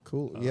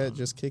Cool. Yeah,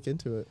 just kick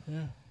into it.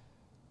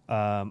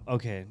 Yeah.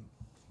 Okay.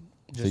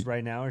 Just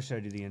right now, or should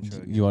I do the intro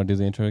again? You want to do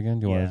the intro again?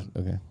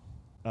 Okay.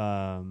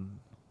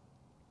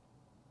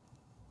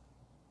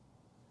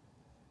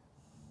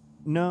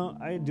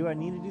 No, do I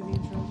need to do the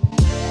intro again?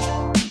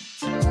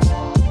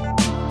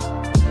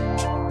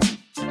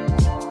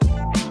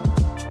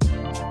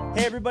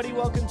 Hey, everybody.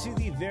 Welcome to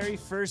the very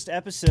first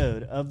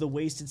episode of the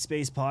Wasted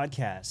Space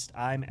podcast.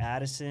 I'm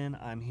Addison.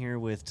 I'm here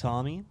with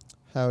Tommy.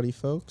 Howdy,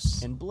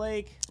 folks. And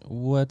Blake.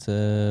 What's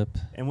up?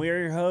 And we are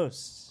your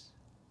hosts.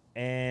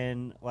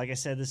 And like I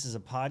said, this is a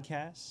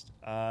podcast.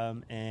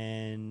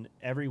 And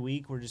every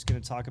week we're just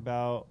going to talk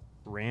about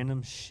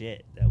random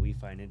shit that we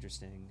find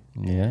interesting.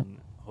 Yeah. And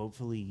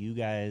hopefully you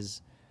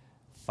guys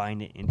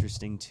find it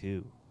interesting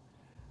too.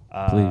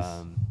 Please.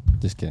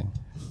 Just kidding.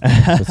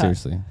 But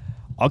seriously.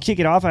 I'll kick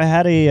it off. I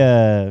had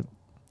a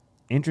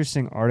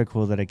interesting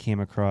article that I came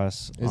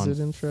across on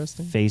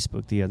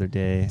Facebook the other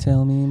day.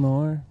 Tell me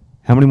more.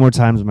 How many more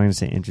times am I going to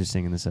say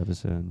interesting in this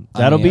episode?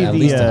 That'll be at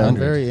least I'm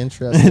very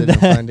interested in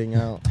finding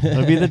out.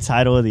 That'll be the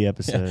title of the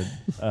episode.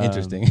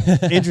 Interesting.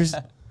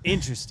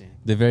 Interesting.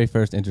 The very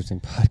first interesting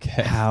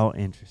podcast. How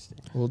interesting.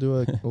 We'll do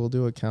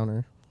a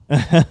counter.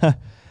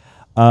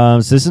 So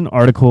this is an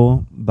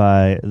article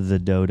by The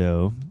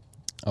Dodo.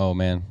 Oh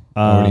man,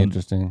 already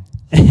interesting.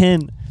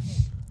 And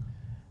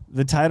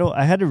the title,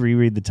 I had to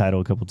reread the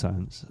title a couple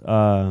times.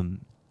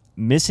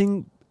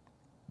 Missing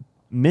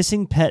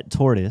pet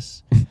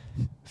tortoise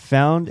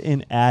found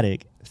in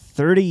attic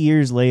 30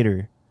 years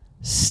later,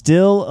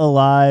 still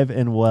alive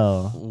and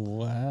well.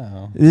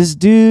 Wow. This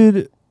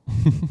dude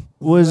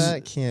was...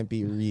 That can't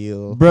be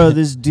real. Bro,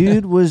 this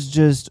dude was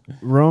just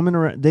roaming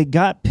around. They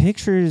got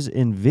pictures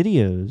and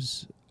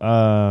videos.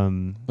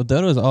 But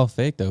Dodo is all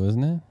fake though,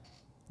 isn't it?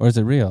 Or is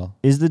it real?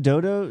 Is the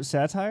Dodo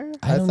satire?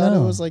 I don't thought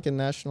know. it was like a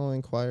National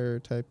Enquirer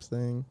type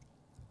thing.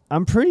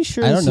 I'm pretty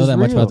sure I don't know that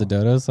real. much about the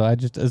Dodo, so I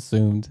just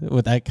assumed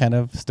with that kind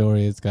of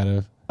story it's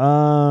gotta...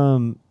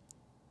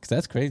 Because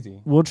that's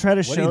crazy. We'll try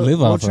to show.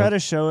 We'll try to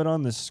show it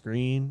on the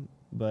screen,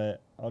 but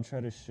I'll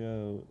try to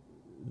show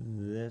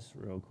this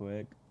real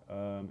quick.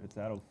 If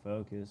that'll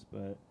focus, but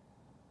it's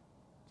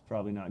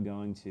probably not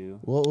going to.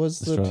 What was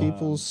the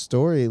people's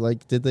story?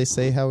 Like, did they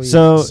say how he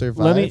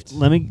survived? So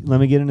let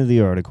me get into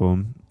the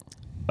article.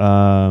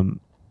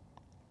 One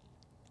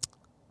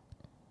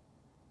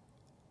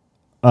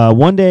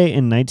day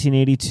in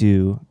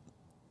 1982.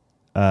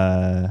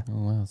 Oh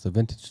wow, it's a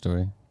vintage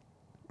story.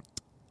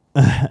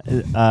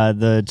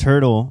 The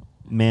turtle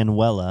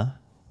Manuela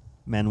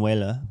had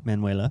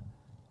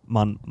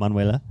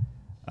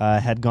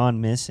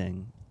gone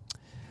missing.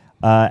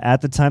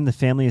 At the time, the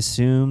family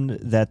assumed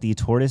that the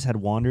tortoise had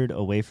wandered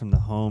away from the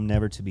home,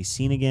 never to be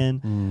seen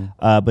again.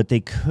 But they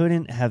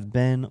couldn't have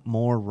been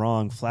more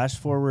wrong. Flash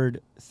forward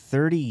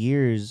 30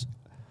 years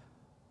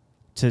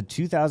to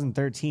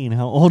 2013.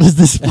 How old is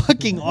this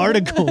fucking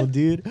article,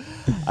 dude?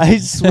 I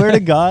swear to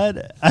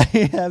God, I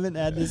haven't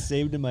had this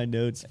saved in my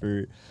notes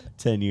for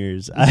 10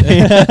 years.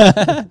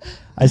 I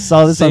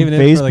saw this on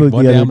Facebook the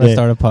other day. I'm gonna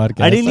start a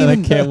podcast. I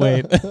can't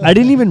wait. I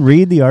didn't even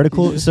read the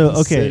article. So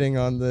okay, sitting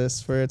on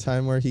this for a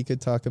time where he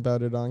could talk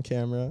about it on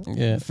camera.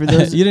 Yeah. For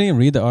those you didn't even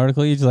read the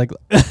article. You just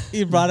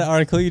you brought an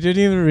article you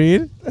didn't even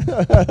read.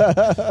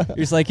 You're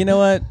just like, you know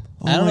what?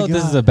 I don't know what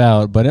this is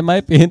about, but it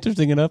might be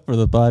interesting enough for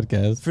the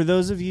podcast. For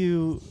those of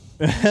you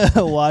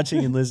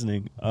watching and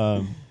listening,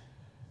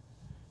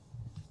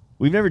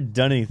 we've never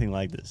done anything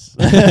like this.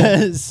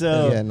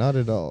 So yeah, not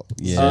at all.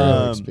 Yeah.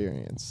 Zero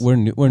experience. We're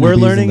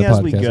learning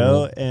as we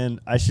go,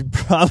 and I should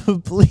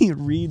probably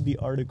read the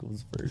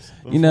articles first.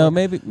 You know,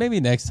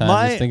 maybe next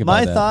time. Just think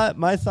about that.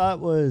 My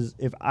thought was,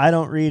 if I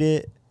don't read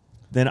it,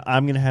 then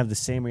I'm going to have the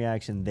same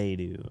reaction they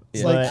do.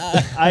 Yeah. But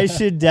I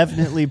should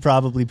definitely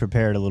probably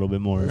prepare it a little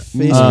bit more.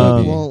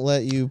 Facebook won't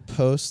let you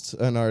post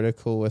an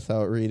article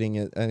without reading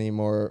it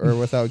anymore or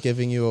without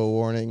giving you a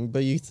warning.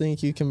 But you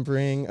think you can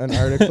bring an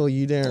article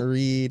you didn't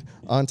read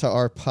onto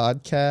our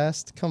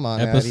podcast? Come on,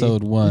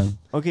 Episode 1.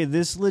 Okay,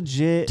 this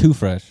legit... Too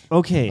fresh.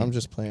 Okay. I'm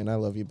just playing. I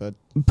love you, bud.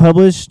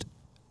 Published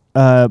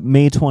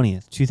May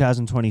 20th,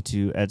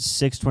 2022 at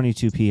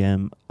 6:22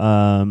 p.m.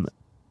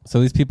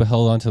 So these people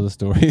held on to the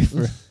story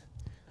for...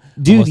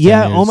 Dude,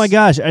 yeah, oh my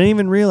gosh, I didn't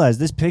even realize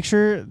this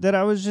picture that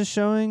I was just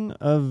showing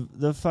of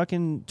the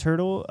fucking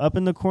turtle up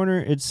in the corner,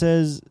 it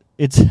says,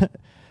 it's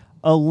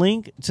a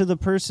link to the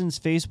person's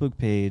Facebook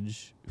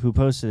page who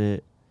posted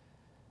it,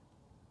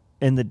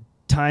 and the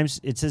times,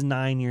 it says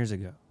 9 years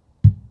ago.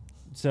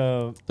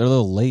 So they're a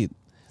little late.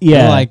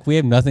 Yeah. They're like, we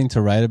have nothing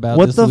to write about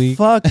this week.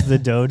 What the fuck, the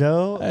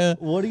Dodo?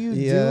 What are you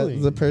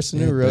doing? The person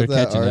who wrote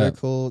that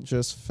article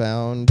just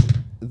found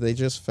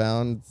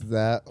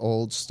that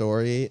old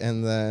story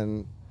and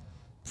then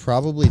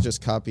probably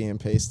just copy and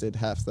pasted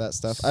half that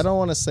stuff. I don't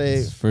want to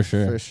say for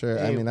sure. For sure.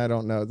 Hey, I mean, I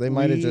don't know. They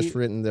might have just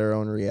written their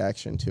own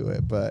reaction to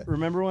it, but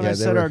remember when yeah, I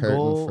said our hurting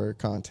goal for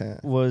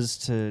content was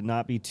to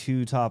not be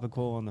too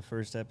topical on the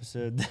first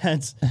episode?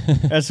 That's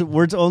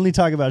we're only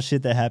talking about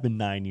shit that happened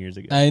 9 years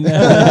ago. I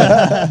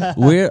know.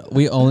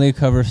 we only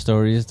cover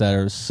stories that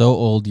are so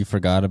old you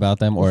forgot about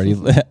them or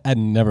you had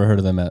never heard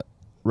of them at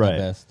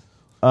best.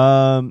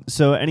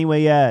 So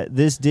anyway, yeah,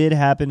 this did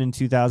happen in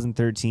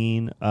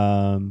 2013.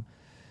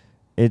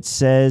 It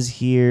says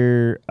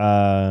here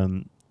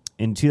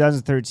in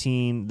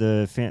 2013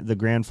 the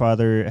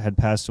grandfather had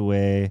passed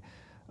away,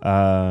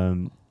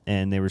 and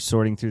they were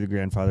sorting through the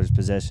grandfather's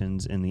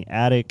possessions in the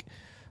attic.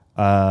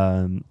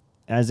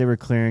 As they were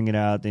clearing it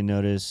out, they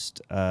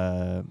noticed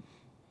a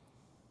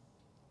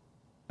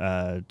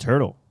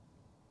turtle.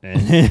 That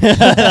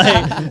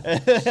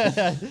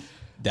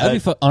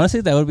would be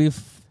honestly, that would be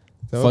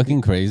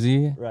fucking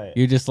crazy. Right.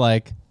 You're just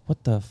like,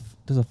 what the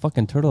there's a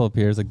fucking turtle up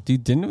here. It's like,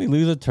 dude, didn't we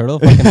lose a turtle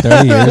fucking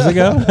 30 years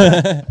ago?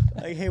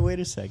 Like, hey, wait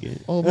a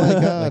second. Oh my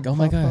god. Like, oh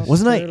my gosh.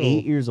 Wasn't I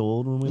 8 years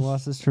old when we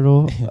lost this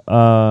turtle?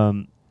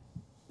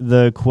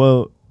 The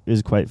quote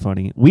is quite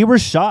funny. We were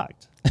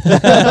shocked.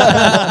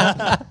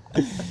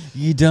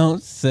 You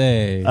don't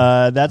say.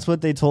 That's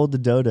what they told the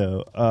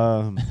dodo.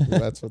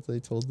 That's what they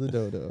told the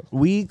dodo.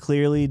 We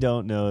clearly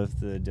don't know if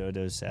the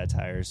dodo's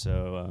satire,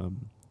 so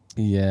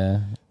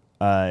yeah.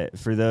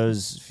 For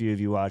those few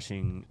of you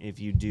watching, if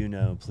you do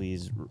know,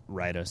 please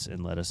write us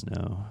and let us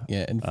know.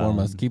 Yeah, inform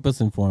us. Keep us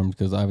informed,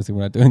 because obviously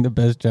we're not doing the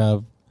best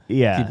job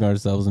keeping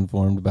ourselves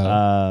informed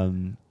about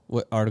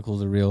what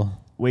articles are real.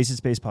 Wasted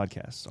Space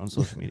Podcast on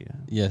social media.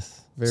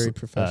 Yes. Very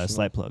professional.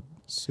 Slight plug.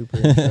 Super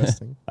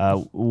interesting.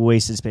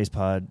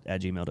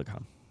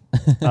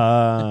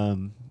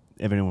 wastedspacepod@gmail.com.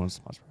 If anyone wants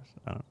to sponsor us,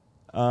 I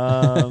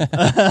don't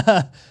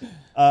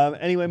know.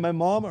 Anyway, my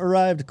mom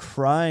arrived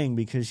crying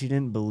because she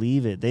didn't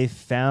believe it. They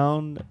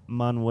found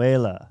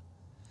Manuela.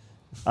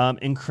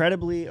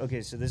 Incredibly,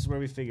 okay, so this is where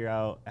we figure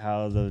out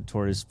how the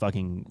tortoise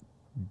fucking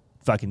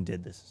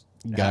did this.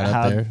 Got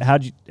up there.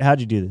 How'd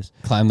you do this?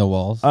 Climb the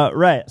walls.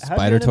 Right. Spider how'd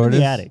you end up in tortoise?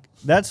 the attic?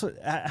 That's what.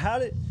 How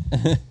did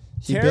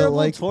He built terrible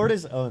like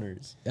tortoise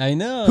owners? I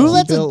know. Who he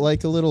lets built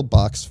like a little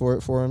box for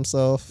it for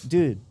himself.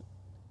 Dude,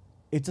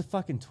 it's a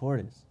fucking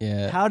tortoise.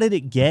 Yeah. How did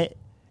it get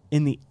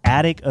in the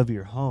attic of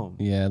your home?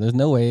 Yeah, there's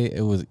no way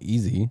it was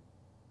easy.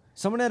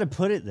 Someone had to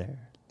put it there.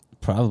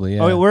 Probably,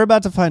 yeah. Oh, wait, we're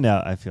about to find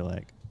out, I feel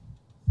like.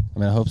 I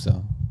mean, I hope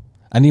so.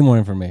 I need more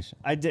information.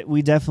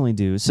 We definitely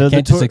do. So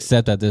can't just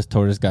accept that this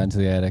tortoise got into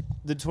the attic.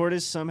 The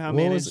tortoise somehow What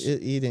managed. was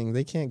it eating?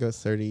 They can't go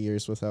 30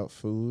 years without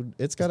food.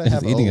 It's got to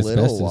have a eating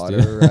little asbestos,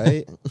 water, dude.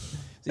 right?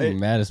 It's eating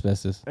mad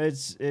asbestos.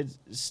 It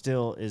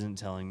still isn't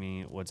telling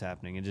me what's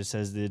happening. It just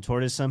says the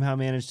tortoise somehow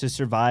managed to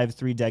survive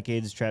 3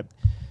 decades trapped.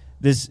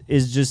 This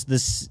is just the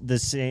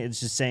same. It's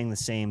just saying the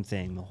same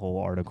thing. The whole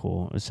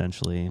article,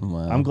 essentially.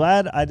 Wow. I'm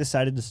glad I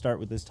decided to start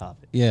with this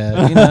topic.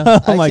 Yeah, you know,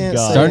 Oh my can't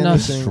god! say starting off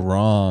anything.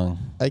 strong.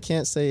 I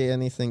can't say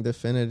anything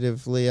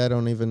definitively. I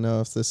don't even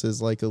know if this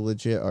is like a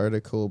legit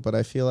article, but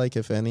I feel like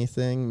if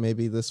anything,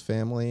 maybe this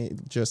family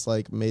just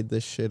like made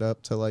this shit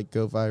up to like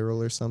go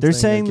viral or something. They're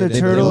saying or the get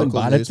in turtle- local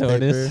Bought a newspaper.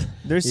 tortoise.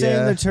 They're saying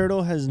Yeah. the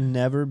turtle has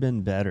never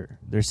been better.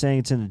 They're saying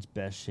it's in its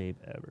best shape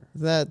ever.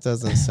 That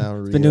doesn't sound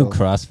real. It's been doing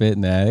CrossFit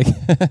in the attic.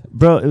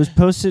 Bro, it was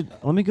posted.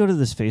 Let me go to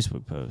this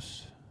Facebook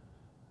post.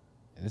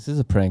 This is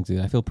a prank, dude.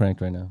 I feel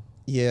pranked right now.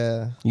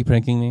 Yeah. You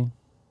pranking me?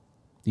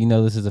 Do you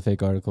know this is a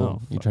fake article?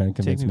 Oh, You're trying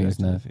to Take convince me back it's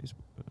to the not,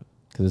 Facebook post.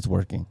 because it's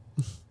working.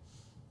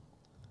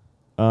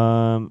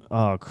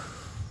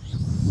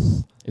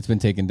 It's been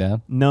taken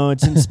down. No,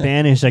 it's in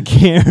Spanish. I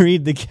can't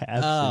read the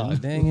caption. Oh,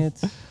 dang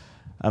it.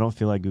 I don't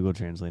feel like Google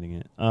translating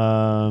it.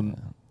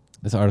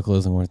 This article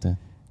isn't worth it.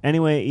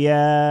 Anyway,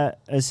 yeah,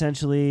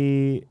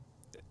 essentially,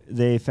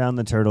 they found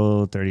the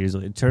turtle 30 years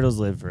later. Turtles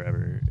live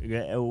forever.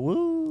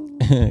 Woo!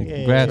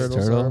 Congrats,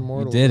 Turtles turtle. are You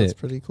immortal. did That's it.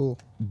 pretty cool.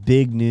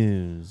 Big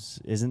news.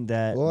 Isn't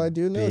that Well, I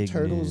do know big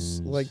turtles,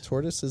 news? like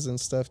tortoises and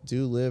stuff,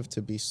 do live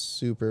to be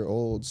super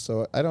old.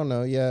 So I don't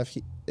know. Yeah,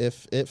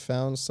 if it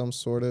found some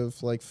sort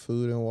of like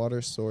food and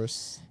water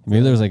source.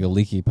 Maybe there was like a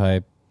leaky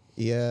pipe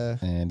Yeah.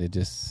 and it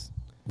just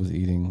was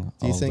eating.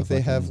 Do you all think the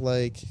they have fucking-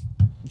 like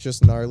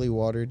just gnarly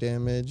water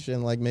damage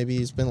and like maybe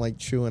he's been like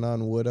chewing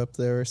on wood up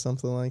there or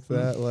something like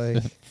that?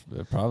 Like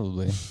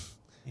Probably.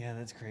 Yeah,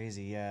 that's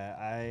crazy.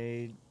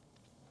 Yeah,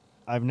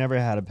 I've never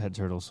had a pet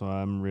turtle, so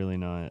I'm really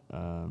not.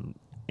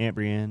 Aunt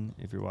Brienne,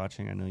 if you're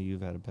watching, I know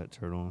you've had a pet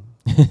turtle.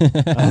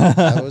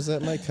 I was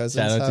at my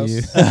cousin's Shout out house. to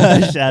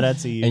you. Shout out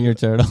to you. And your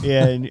turtle.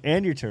 Yeah,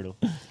 and your turtle.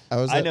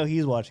 I know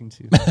he's watching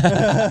too.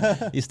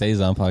 He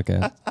stays on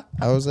podcast.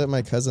 I was at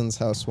my cousin's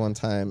house one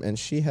time, and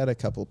she had a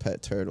couple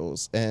pet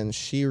turtles, and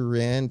she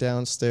ran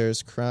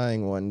downstairs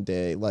crying one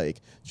day,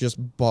 like just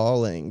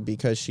bawling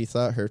because she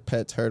thought her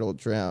pet turtle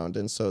drowned.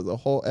 And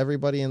so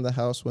everybody in the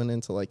house went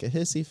into like a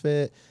hissy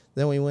fit.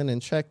 Then we went and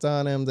checked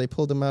on him. They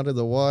pulled him out of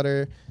the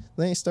water.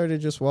 Then he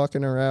started just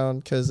walking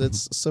around because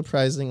it's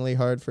surprisingly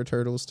hard for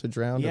turtles to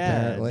drown, Yeah,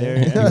 apparently. they're-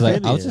 He's like, I was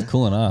Amphibious. just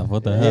cooling off.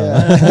 What the hell?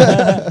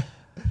 Yeah.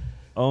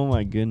 Oh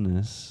my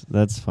goodness,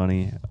 that's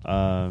funny.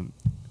 I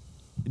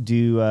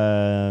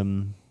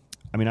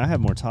have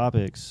more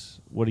topics.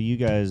 What do you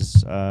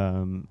guys,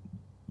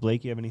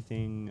 Blake? You have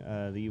anything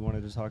that you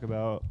wanted to talk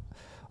about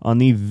on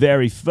the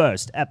very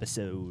first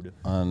episode?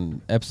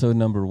 On episode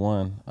number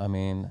 1, I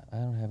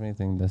don't have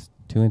anything that's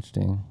too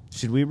interesting.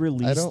 Should we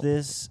release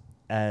this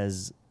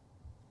as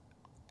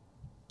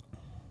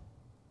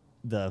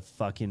the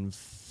fucking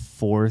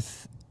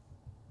 4th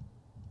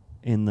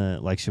in the,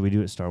 like, should we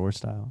do it Star Wars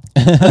style?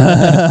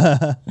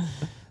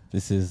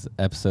 This is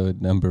episode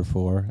number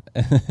 4.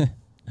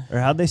 Or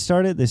how'd they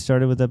start it? They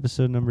started with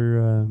episode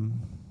number...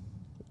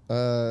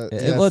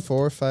 it was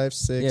 4, 5,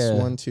 6,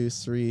 1, 2,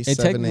 3, it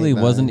 7, technically 8,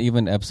 9. wasn't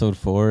even episode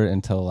 4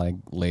 until like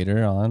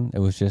later on. It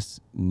was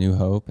just New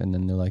Hope, and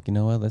then they're like, you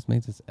know what? Let's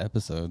make this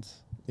episodes.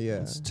 Yeah.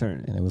 Let's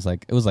turn And it was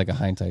like a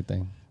hindsight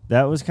thing.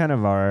 That was kind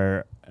of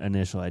our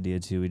initial idea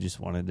too. We just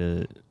wanted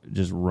to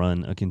just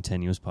run a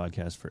continuous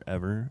podcast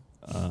forever,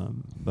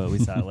 but we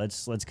thought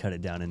let's cut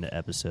it down into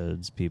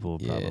episodes. People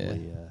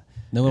probably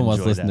no one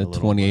wants to enjoy listen that to a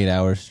little 28 more.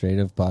 hours straight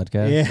of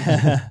podcast.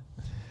 Yeah,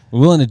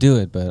 We're willing to do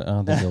it, but I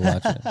don't think they'll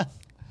watch it.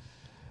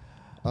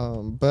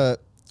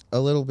 But a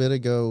little bit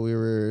ago, we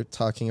were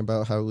talking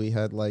about how we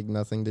had like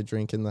nothing to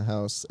drink in the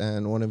house,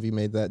 and one of you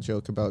made that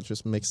joke about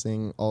just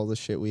mixing all the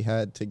shit we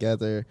had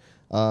together.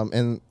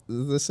 And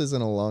this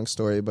isn't a long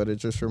story, but it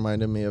just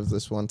reminded me of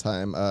this one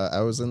time.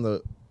 I was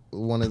in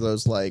one of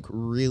those like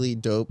really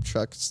dope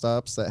truck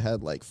stops that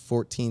had like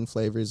 14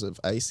 flavors of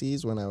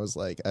ices when I was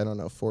like, I don't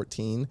know,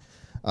 14.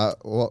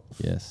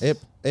 Yes.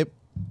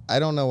 I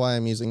don't know why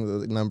I'm using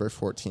the number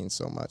 14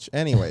 so much.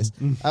 Anyways,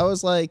 I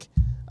was like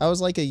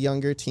a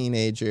younger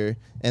teenager,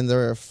 and there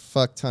were a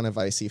fuck ton of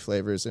icy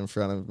flavors in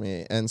front of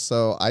me. And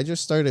so I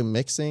just started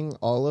mixing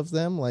all of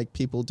them like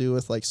people do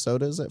with like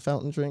sodas at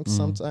fountain drinks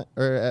sometimes,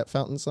 or at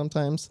fountains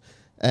sometimes.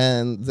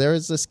 And there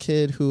was this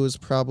kid who was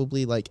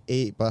probably like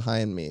 8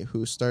 behind me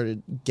who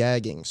started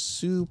gagging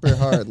super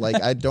hard.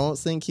 Like, I don't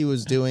think he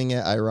was doing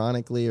it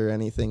ironically or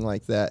anything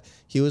like that.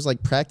 He was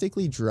like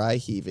practically dry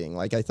heaving.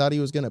 Like, I thought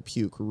he was going to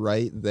puke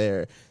right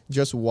there.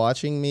 Just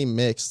watching me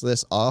mix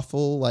this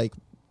awful, like,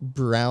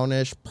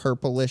 brownish,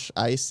 purplish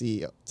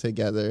icy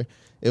together.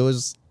 It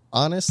was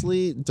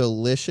honestly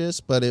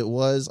delicious, but it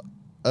was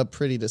a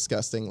pretty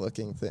disgusting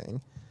looking thing.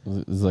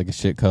 It was like a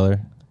shit color.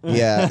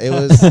 Yeah, it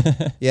was.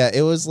 Yeah,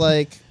 it was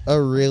like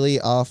a really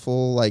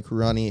awful, like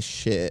runny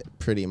shit,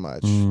 pretty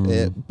much.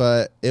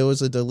 But it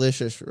was a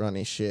delicious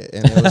runny shit,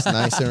 and it was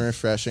nice and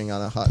refreshing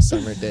on a hot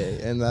summer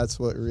day, and that's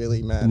what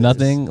really matters.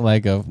 Nothing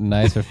like a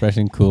nice,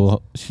 refreshing,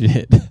 cool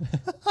shit.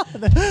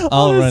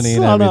 All runny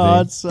and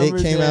everything.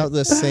 It came out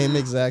the same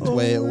exact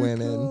way it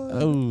went in.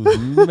 Oh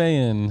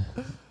man,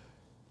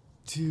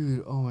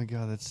 dude! Oh my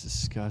god, that's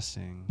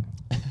disgusting.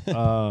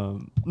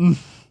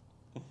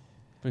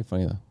 pretty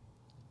funny though.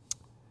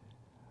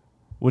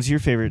 What's your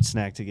favorite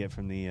snack to get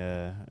from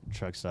the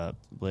truck stop,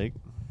 Blake?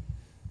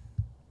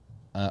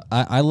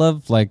 I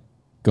love like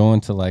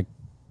going to like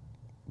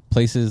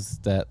places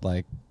that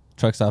like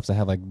truck stops that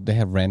have like they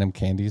have random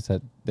candies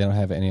that they don't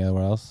have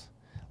anywhere else.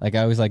 Like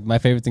I always like my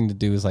favorite thing to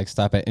do is like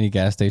stop at any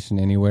gas station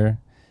anywhere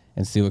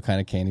and see what kind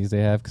of candies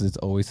they have because it's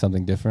always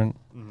something different.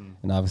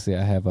 And obviously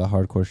I have a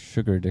hardcore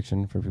sugar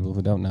addiction for people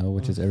who don't know,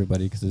 which is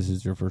everybody because this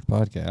is your first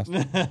podcast.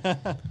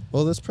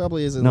 Well, this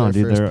probably isn't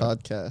their first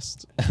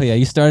podcast. Oh, yeah,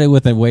 you started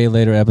with a way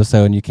later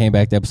episode and you came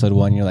back to episode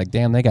 1 and you're like,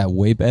 damn, they got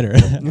way better.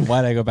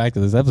 Why'd I go back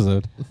to this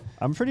episode?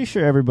 I'm pretty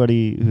sure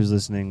everybody who's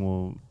listening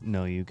will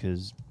know you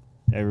because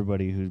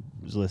everybody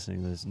who's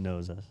listening to this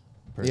knows us.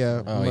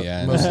 Yeah,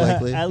 yeah, most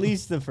likely. At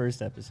least the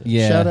first episode.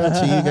 Yeah. Shout out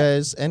to you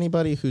guys.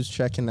 Anybody who's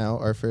checking out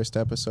our first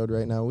episode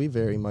right now, we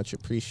very much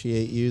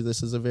appreciate you.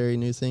 This is a very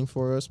new thing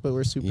for us, but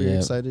we're super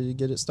excited to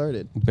get it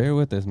started. Bear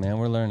with us, man.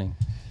 We're learning.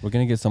 We're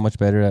going to get so much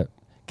better at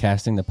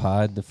casting the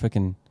pod. The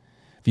freaking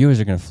viewers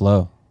are going to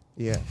flow.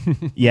 Yeah.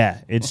 Yeah,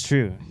 it's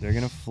true. They're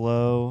going to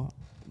flow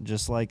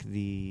just like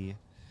the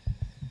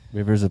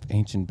Rivers of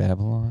Ancient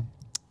Babylon.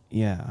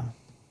 Yeah.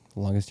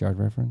 Longest Yard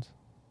reference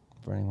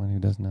for anyone who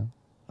doesn't know.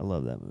 I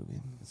love that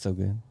movie. It's so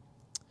good.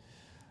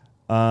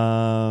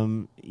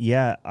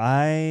 Yeah,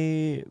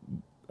 I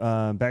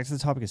back to the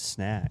topic of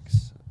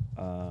snacks.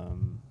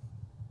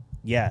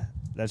 Yeah,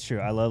 that's true.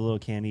 I love little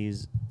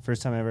candies.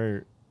 First time I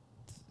ever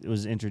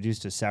was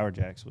introduced to Sour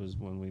Jacks was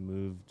when we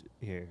moved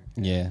here.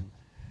 Yeah.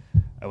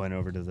 I went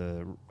over to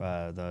the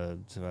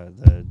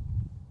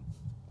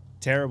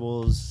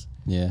Terribles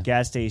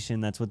gas station.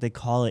 That's what they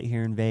call it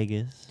here in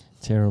Vegas.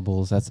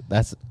 Terribles.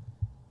 That's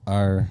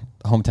our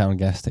hometown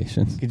gas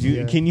station.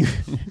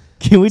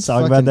 Can we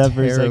talk about that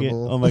for a second?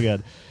 terrible. Oh my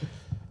god.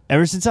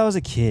 Ever since I was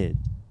a kid,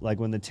 like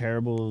when the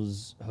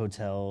Terribles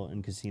Hotel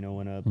and Casino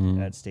went up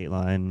at State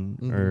Line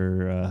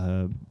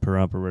or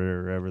Pahrump or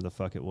wherever the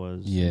fuck it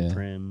was. Yeah.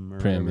 Prim or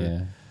Prim, whatever.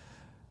 yeah.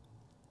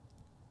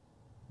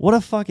 What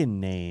a fucking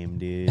name,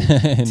 dude.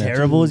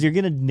 Terribles, you're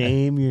gonna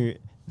name your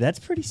that's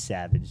pretty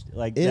savage.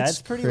 Like It's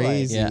that's pretty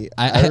crazy. Yeah,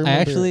 I I remember-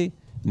 actually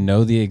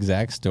know the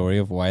exact story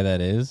of why that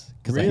is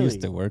because I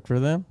used to work for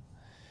them,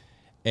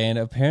 And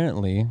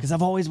apparently, Because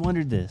I've always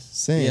wondered this.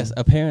 Same. yes,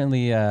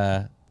 apparently,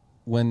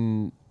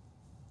 when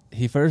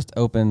he first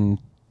opened,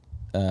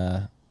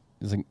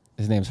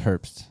 his name's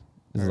Herbst.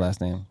 Is his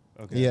last name.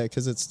 Okay. Yeah,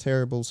 because it's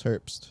Terrible's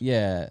Herbst.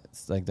 Yeah,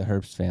 it's like the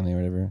Herbst family or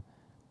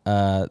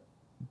whatever.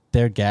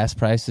 Their gas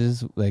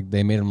prices, like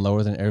they made them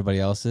lower than everybody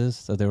else's.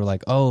 So they were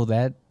like, "Oh,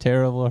 that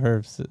terrible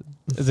Herbst."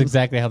 Is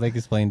exactly how they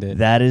explained it.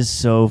 That is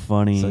so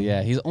funny. So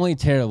yeah, he's only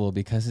terrible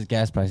because his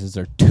gas prices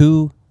are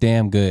too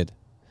damn good,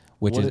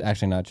 which What is if-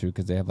 actually not true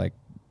because they have like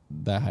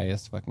the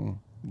highest fucking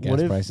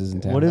gas prices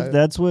in town. What if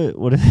that's what?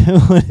 What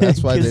if?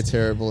 That's why they're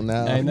terrible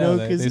now. I know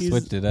No, they 'cause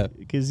switched it up.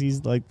 Because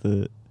he's like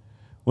the.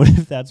 What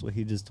if that's what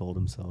he just told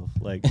himself?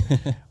 Like,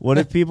 what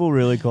if people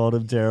really called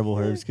him Terrible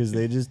Herbst because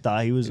they just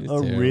thought he was a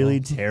terrible.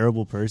 really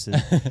terrible person,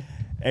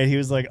 and he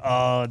was like,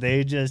 "Oh,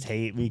 they just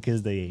hate me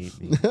because they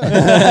hate me."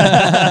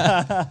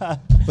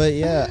 But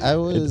yeah, I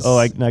was.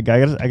 I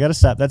gotta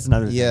stop. That's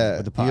another thing Yeah,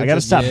 with the pod. you're I gotta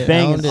just stop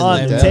banging pounding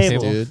on the desk,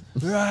 table. dude.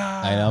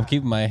 I know. I'm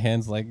keeping my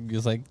hands like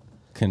just like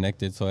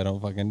connected so I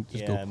don't fucking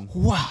just Yeah. go.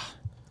 Wow.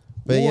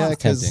 But yeah,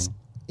 because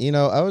Tempting.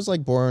 I was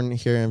like born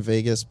here in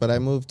Vegas, but I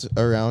moved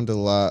around a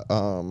lot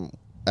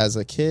as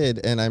a kid,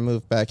 and I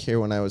moved back here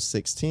when I was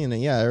 16.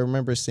 And yeah, I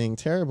remember seeing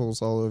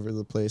Terribles all over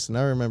the place, and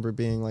I remember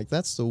being like,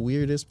 "That's the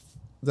weirdest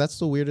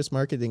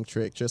marketing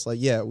trick." Just like,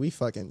 yeah, we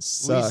fucking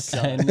suck. We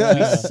suck. I know.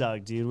 We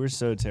suck, dude. We're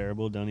so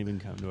terrible. Don't even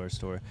come to our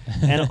store.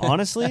 And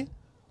honestly,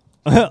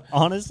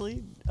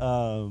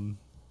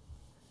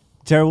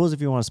 Terribles, if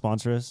you want to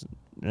sponsor us,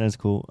 that's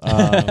cool.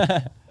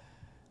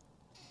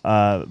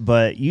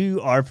 But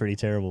you are pretty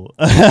terrible.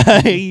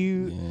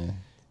 Yeah.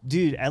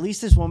 Dude, at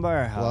least this one by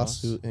our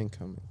house. Lawsuit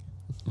incoming.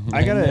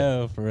 I gotta-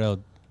 know, for real.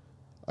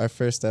 Our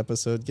first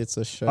episode gets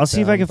us shut. I'll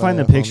see if I can find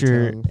the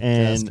picture,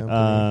 and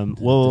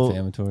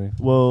Defamatory.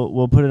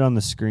 we'll put it on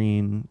the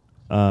screen.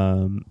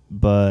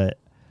 But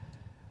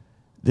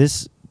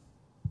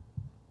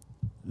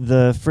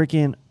the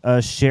freaking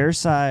share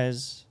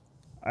size.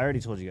 I already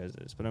told you guys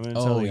this, but I'm going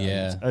to tell Oh, you.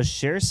 yeah. A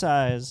share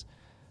size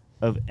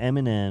of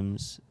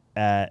M&Ms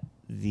at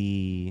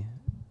the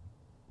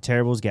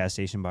Terrible's gas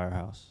station by our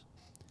house.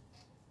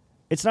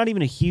 It's not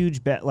even a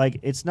huge bet. Like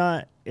it's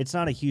not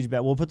a huge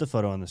bet. We'll put the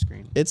photo on the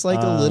screen. It's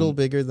like a little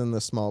bigger than the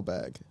small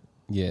bag.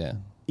 Yeah.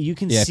 You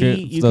can Yeah,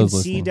 see for those see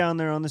listening. down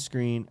there on the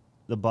screen,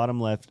 the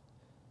bottom left,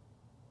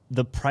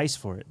 the price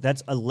for it.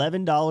 That's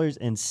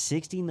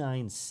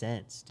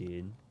 $11.69,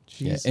 dude.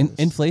 Yeah. Jesus.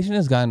 Inflation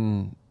has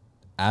gotten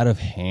out of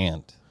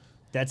hand.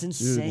 That's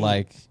insane.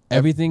 Like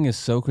everything is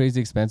so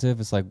crazy expensive.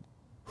 It's like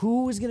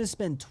who is gonna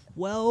spend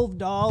 $12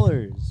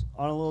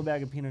 on a little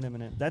bag of peanut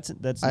M&M? That's I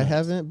nuts.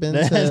 haven't been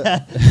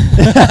to.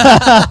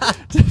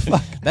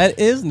 that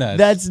is nuts.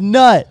 That's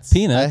nuts. I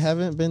peanuts.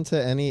 haven't been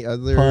to any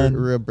other Pun.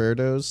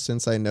 Roberto's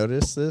since I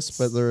noticed this,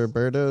 but the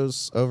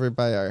Roberto's over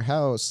by our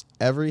house,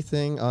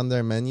 everything on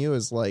their menu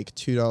is like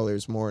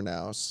 $2 more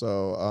now.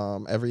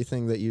 So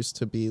everything that used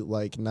to be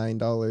like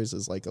 $9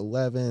 is like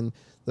 $11.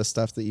 The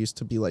stuff that used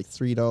to be like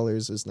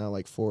 $3 is now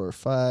like $4 or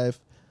 $5.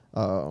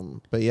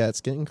 But yeah,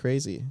 it's getting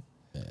crazy.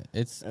 Yeah,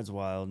 That's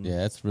wild.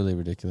 yeah, it's really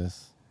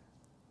ridiculous.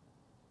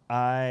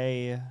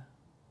 I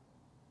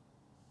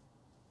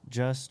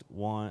just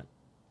want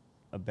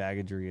a bag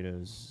of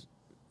Doritos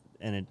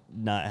and it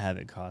not have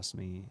it cost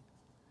me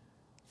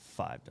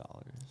 $5.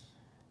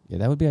 Yeah,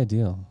 that would be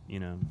ideal.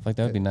 You know, I feel like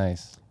that would be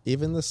nice.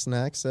 Even the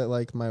snacks at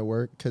like my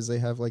work, because they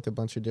have like a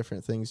bunch of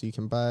different things you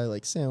can buy,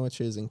 like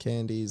sandwiches and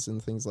candies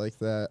and things like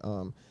that.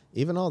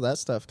 Even all that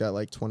stuff got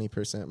like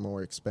 20%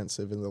 more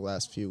expensive in the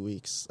last few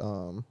weeks.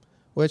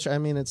 Which I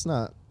mean, it's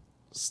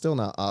still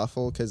not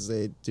awful because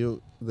they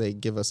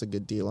give us a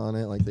good deal on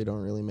it. Like they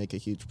don't really make a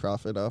huge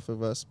profit off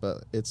of us,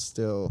 but it's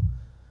still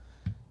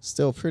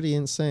pretty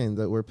insane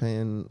that we're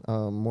paying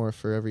more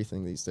for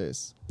everything these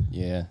days.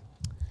 Yeah.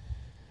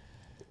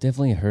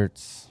 Definitely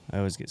hurts. I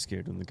always get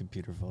scared when the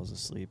computer falls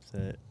asleep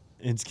that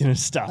it's gonna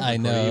stop. I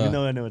recording, know. even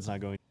though I know it's not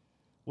going.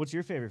 What's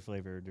your favorite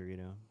flavor of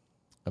Dorito?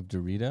 Of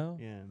Dorito?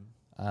 Yeah,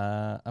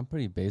 I'm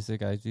pretty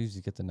basic. I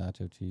usually get the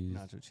nacho cheese.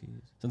 nacho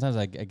cheese. Sometimes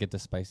I get the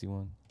spicy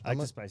one. I like I'm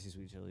the a- spicy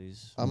sweet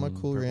chilies. I'm a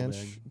Mm, Cool purple Ranch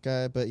bag.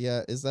 guy, but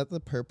yeah, is that the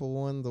purple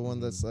one? The one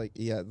Mhm. that's like,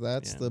 yeah,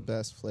 that's Yeah. the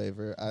best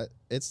flavor.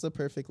 It's the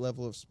perfect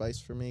level of spice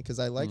for me because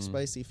I like Mm.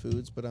 spicy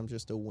foods, but I'm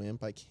just a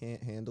wimp. I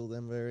can't handle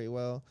them very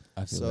well.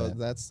 I feel So that.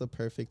 that's the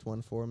perfect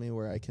one for me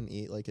where I can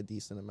eat like a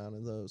decent amount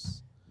of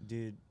those.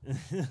 Dude,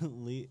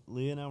 Lee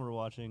and I were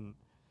watching.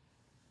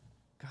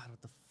 God,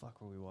 what the fuck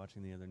were we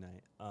watching the other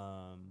night?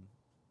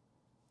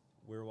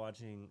 We were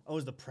watching. Oh, it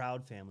was the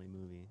Proud Family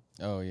movie.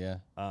 Oh, yeah.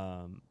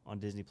 On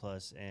Disney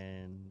Plus,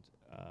 and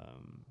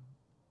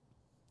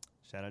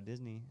shout out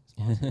Disney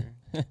sponsor.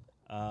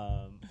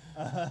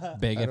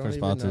 Begging for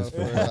sponsors.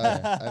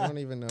 I don't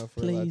even know if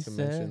we're allowed Please, to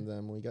sir. mention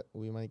them.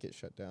 We might get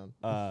shut down.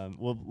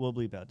 We'll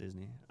bleep out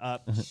Disney.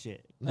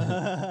 Shit.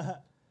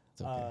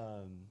 It's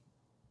okay.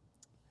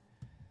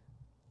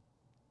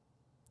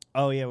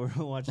 Oh yeah, we're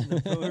watching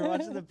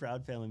the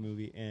Proud Family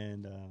movie,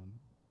 and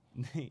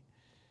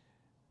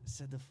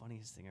said the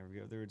funniest thing. I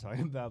forget what they were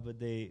talking about, but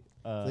they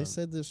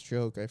said this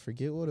joke. I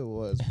forget what it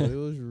was, but it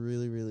was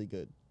really, really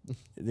good.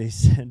 They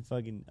said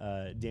fucking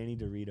Danny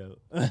Devito.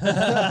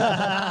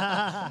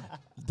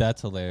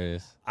 That's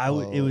hilarious.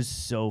 It was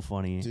so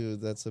funny. Dude,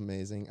 that's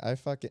amazing.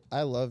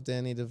 I love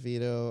Danny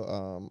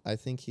DeVito. I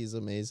think he's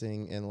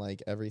amazing in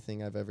like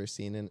everything I've ever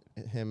seen in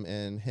him,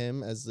 and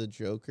him as the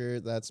Joker.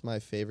 That's my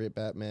favorite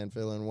Batman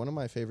villain. One of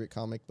my favorite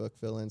comic book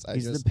villains.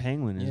 He's the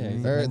Penguin,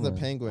 isn't he? Or the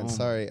Penguin.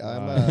 Sorry,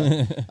 I'm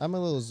a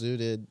little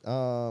zooted.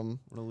 We're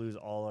gonna lose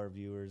all our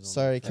viewers.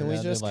 Sorry, can we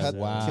just cut?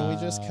 Can we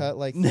just cut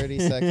like 30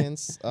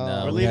 seconds?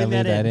 We're we leaving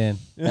gotta that leave in.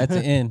 That's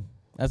in.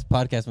 That's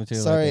podcast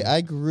material. Sorry, I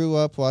grew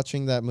up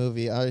watching that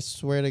movie. I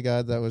swear to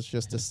God, that was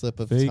just a slip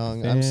of the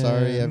tongue. I'm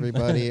sorry,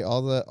 everybody.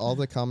 All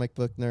the comic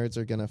book nerds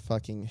are gonna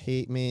fucking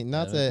hate me.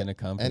 Not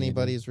that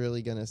anybody's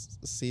really gonna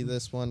see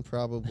this one,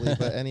 probably,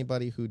 but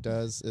anybody who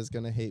does is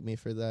gonna hate me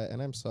for that,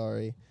 and I'm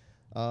sorry.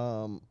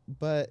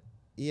 But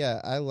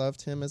yeah, I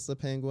loved him as the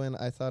Penguin.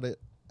 I thought it.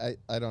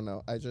 I don't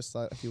know. I just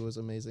thought he was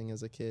amazing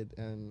as a kid,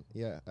 and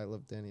yeah, I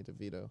love Danny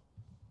DeVito.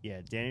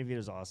 Yeah, Danny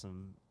DeVito's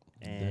awesome.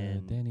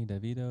 And Danny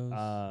DeVito's.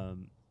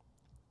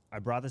 I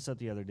brought this up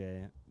the other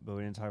day, but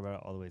we didn't talk about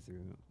it all the way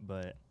through.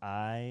 But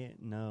I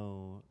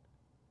know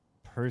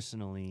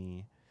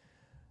personally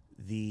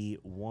the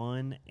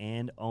one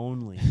and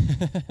only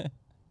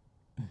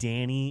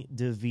Danny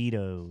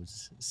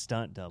DeVito's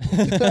stunt double.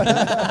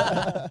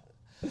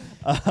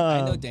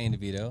 I know Danny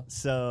DeVito.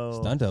 So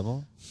Stunt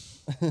double.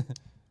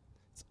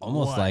 It's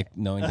almost like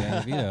knowing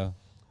Danny DeVito.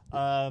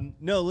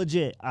 No,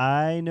 legit.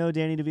 I know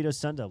Danny DeVito's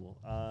stunt double.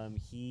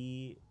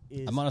 He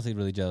is. I'm honestly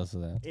really jealous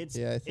of that. I think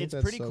it's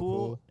that's pretty so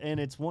cool, and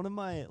it's one of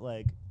my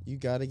like. You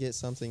got to get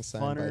something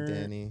signed by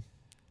Danny.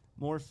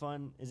 More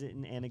fun. Is it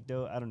an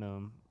anecdote? I don't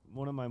know.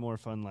 One of my more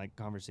fun like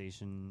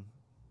conversation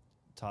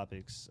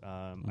topics.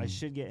 I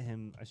should get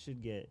him. I should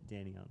get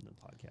Danny on the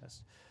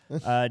podcast.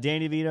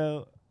 Danny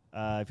DeVito.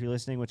 If you're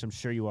listening, which I'm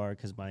sure you are,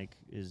 because Mike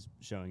is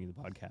showing you the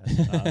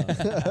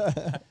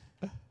podcast.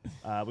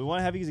 We want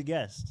to have you as a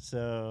guest,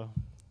 so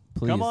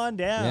Please. Come on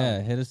down.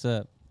 Yeah, hit us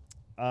up.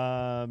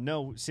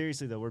 No,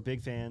 seriously though, we're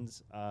big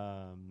fans.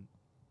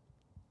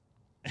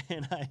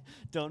 And I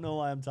don't know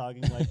why I'm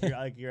talking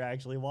like you're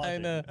actually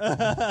watching. I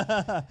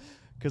know,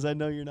 because I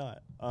know you're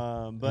not.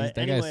 But that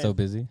anyway, guy's so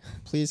busy.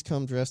 Please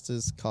come dressed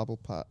as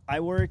Cobblepot. I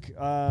work.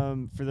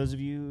 For those of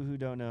you who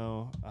don't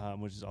know,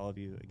 which is all of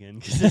you again,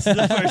 because this is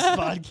the first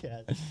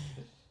podcast,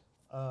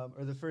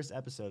 or the first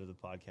episode of the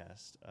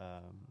podcast.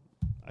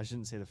 I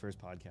shouldn't say the first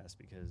podcast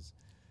because.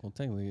 Well,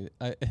 technically,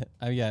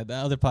 yeah, the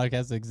other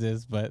podcasts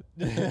exist, but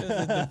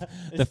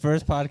the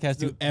first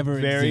podcast you ever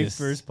very exist.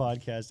 first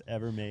podcast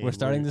ever made. We're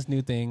starting this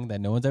new thing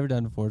that no one's ever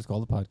done before. It's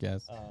called a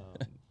podcast.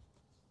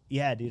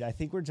 Yeah, dude, I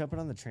think we're jumping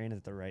on the train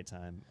at the right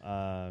time.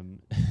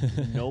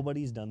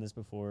 Nobody's done this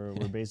before.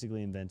 We're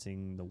basically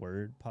inventing the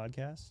word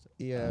podcast.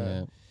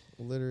 Yeah.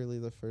 Literally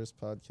the first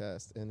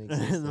podcast in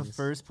existence. The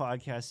first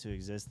podcast to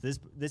exist. This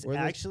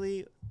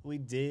actually, we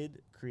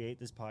did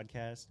create this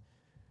podcast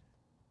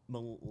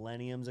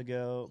millenniums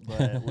ago,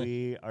 but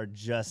we are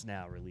just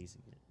now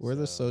releasing it. We're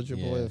the Soulja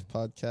Boy of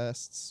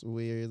podcasts.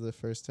 We're the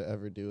first to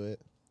ever do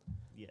it.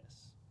 Yes.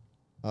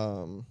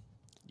 You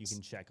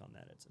can check on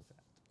that. It's a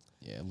fact.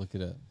 Yeah, look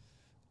it up.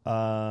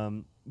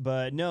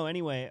 But no,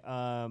 anyway,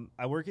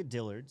 I work at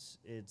Dillard's.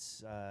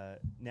 It's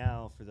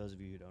now, for those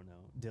of you who don't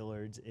know,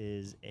 Dillard's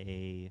is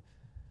a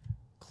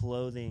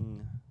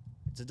clothing.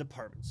 It's a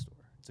department store.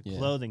 It's a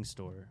clothing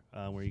store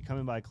where you come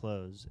and buy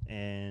clothes.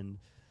 And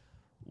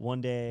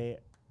one day,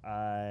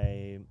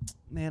 I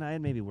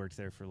had maybe worked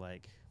there for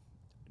like.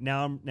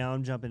 Now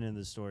I'm jumping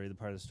into the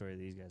part of the story that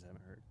these guys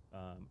haven't heard,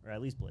 or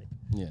at least Blake.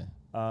 Yeah.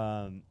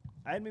 I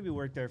had maybe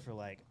worked there for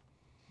like.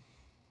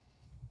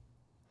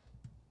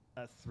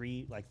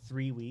 3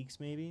 weeks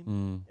maybe,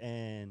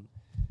 and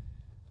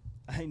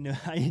I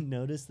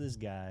noticed this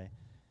guy,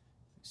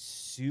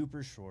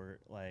 super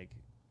short, like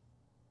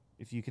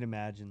if you can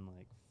imagine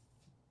like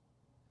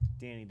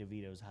Danny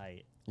DeVito's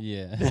height.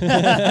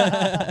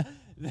 Yeah,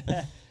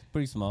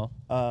 pretty small.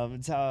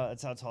 It's how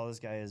tall this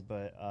guy is,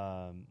 but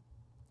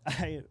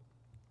I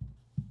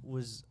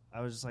was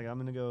just like, I'm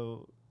gonna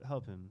go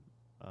help him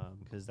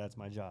because that's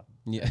my job.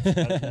 Yeah,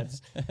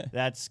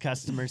 that's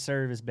customer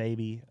service,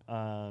 baby.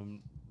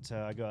 So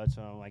I go out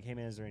to him, I'm like, hey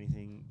man, is there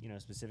anything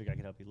specific I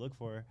could help you look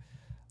for?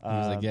 He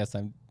was like, yes,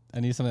 I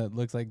need something that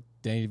looks like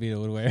Danny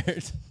DeVito would wear.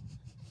 Do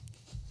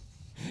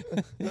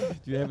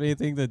you have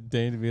anything that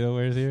Danny DeVito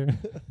wears here?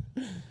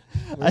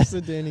 Where's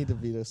the Danny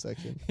DeVito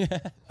section?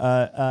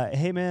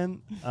 Hey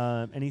man,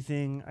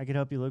 anything I could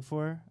help you look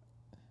for?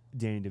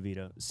 Danny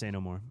DeVito, say no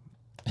more.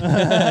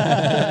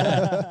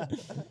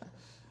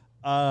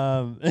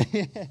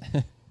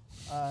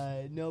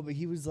 No, but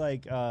he was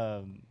like,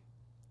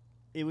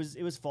 it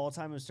was fall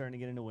time. It was starting to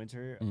get into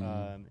winter,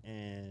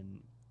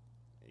 and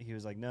he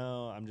was like,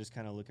 "No, I'm just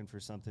kind of looking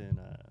for something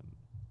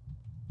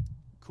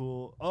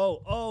cool."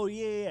 Oh,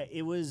 yeah.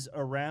 It was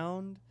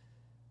around.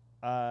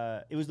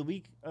 It was the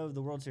week of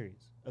the World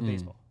Series of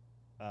baseball,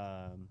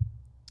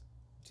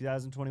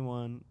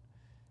 2021.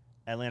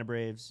 Atlanta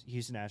Braves,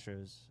 Houston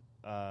Astros,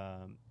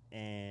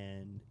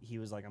 and he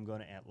was like, I'm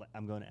going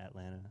to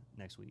Atlanta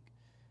next week.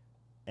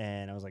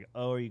 And I was like,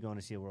 oh, are you going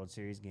to see a World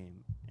Series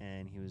game?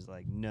 And he was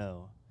like,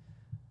 no,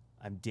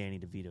 I'm Danny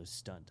DeVito's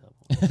stunt double.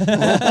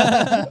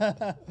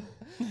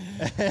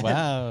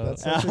 Wow.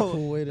 That's such a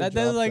cool way to That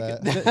drop was like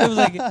that. there was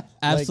like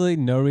absolutely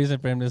no reason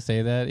for him to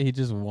say that. He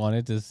just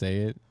wanted to say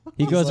it.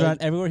 He goes like-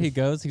 around everywhere he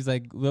goes. He's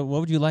like, what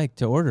would you like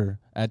to order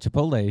at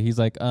Chipotle? He's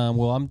like,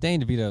 well, I'm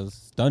Danny DeVito's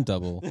stunt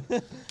double.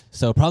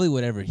 So probably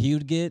whatever he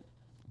would get,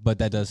 but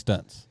that does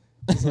stunts.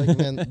 It's like,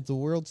 man, the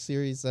World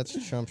Series,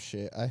 that's Trump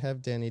shit. I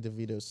have Danny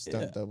DeVito's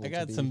stunt double I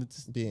got to some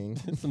being.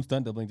 some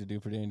stunt doubling to do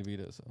for Danny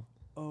DeVito. So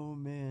Oh,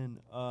 man.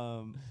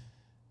 I'm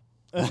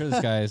sure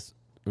this guy is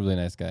a really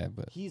nice guy,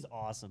 but He's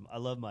awesome. I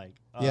love Mike.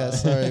 Yeah,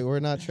 sorry, we're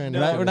not trying to.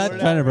 we're not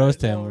trying to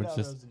roast him. We're just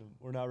roasting him.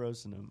 We're not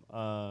roasting him.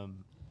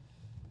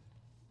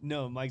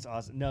 No, Mike's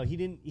awesome. No, he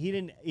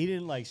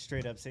didn't like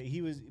straight up say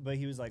he was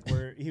like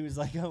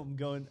I'm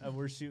going.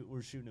 We're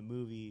shooting a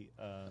movie.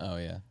 oh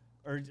yeah.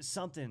 Or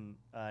something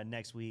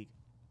next week.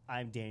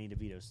 I'm Danny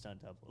DeVito's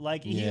stunt double.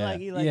 Like he Yeah.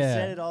 yeah.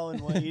 said it all in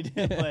what he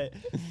did, but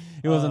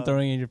He wasn't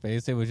throwing it in your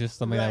face. It was just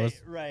something that was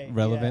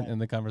relevant yeah. in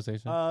the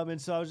conversation. And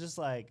so I was just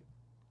like,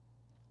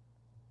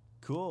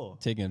 cool.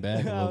 Taking it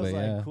back a I little was bit,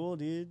 like, yeah. cool,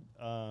 dude.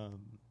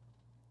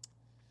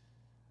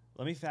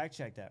 Let me fact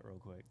check that real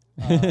quick.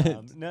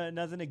 No,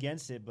 nothing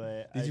against it,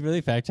 but Did you really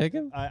fact check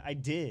him? I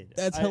did.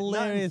 That's Not in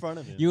hilarious. front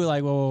of him. You were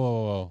like,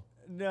 whoa.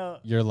 No.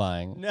 You're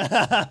lying. No.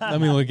 Let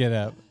me look it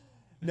up.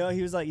 No,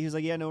 he was like,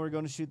 yeah, no, we're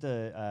going to shoot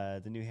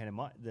the new Hannah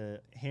Montana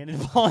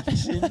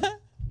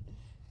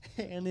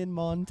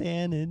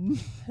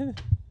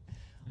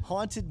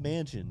Haunted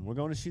Mansion. We're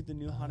going to shoot the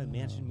new Haunted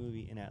Mansion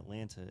movie in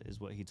Atlanta, is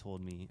what he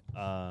told me.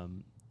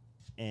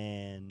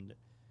 And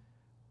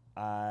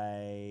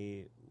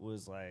I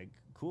was like,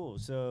 cool.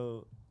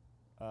 So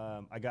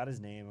I got his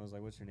name. I was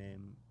like, what's your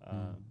name?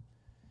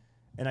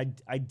 And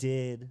I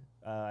did.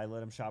 I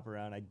let him shop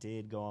around. I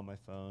did go on my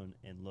phone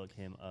and look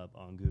him up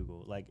on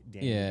Google. Like,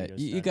 Danny Yeah,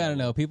 DeVito's you stunt gotta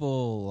double. know.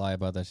 People lie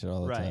about that shit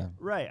all the time.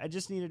 Right. I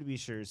just needed to be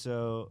sure.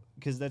 So,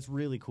 because that's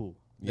really cool.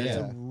 That's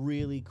Yeah. a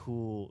really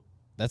cool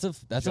That's a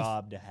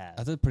job to have.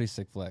 that's a pretty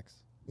sick flex.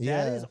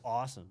 Yeah. That is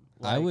awesome.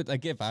 I would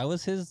like if I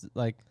was his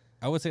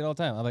I would say it all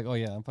the time. I'm like, oh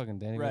yeah, I'm fucking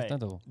Danny DeVito's Right. stunt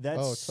double.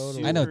 That's Oh,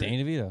 totally. I know super-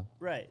 Danny DeVito.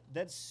 Right.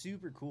 That's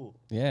super cool.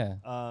 Yeah.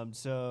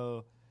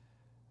 So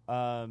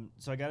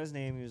I got his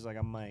name. He was like,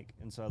 I'm Mike.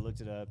 And so I looked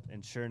it up,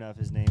 and sure enough,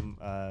 his name,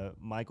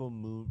 Michael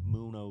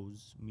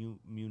Munoz.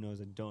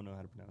 Munoz. I don't know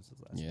how to pronounce his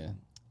last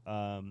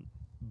name.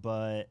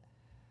 But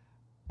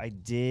I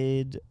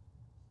did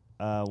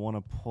want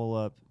to pull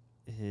up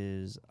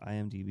his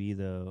IMDb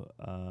though,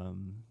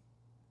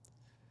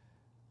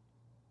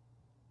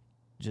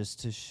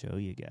 just to show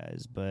you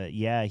guys. But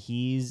yeah,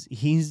 he's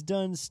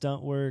done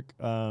stunt work.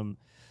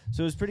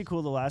 So it was pretty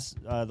cool. The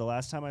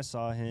last time I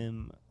saw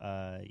him,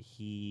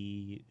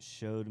 he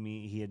showed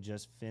me he had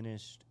just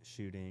finished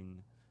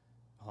shooting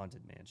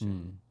Haunted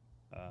Mansion,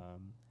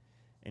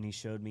 and he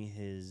showed me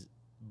his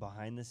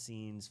behind the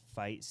scenes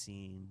fight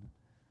scene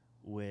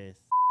with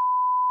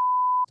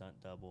stunt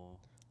double.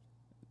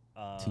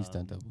 2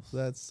 stunt doubles.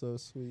 That's so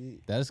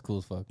sweet. That is cool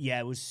as fuck. Yeah,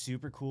 it was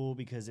super cool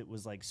because it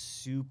was like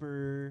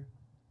super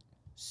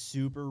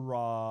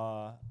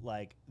raw.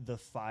 Like the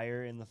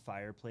fire in the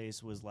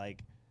fireplace was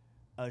like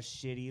a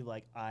shitty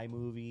like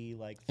iMovie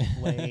like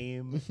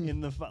flame in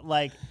the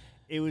like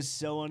it was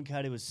so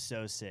uncut. It was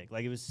so sick.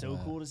 Like it was so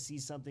cool to see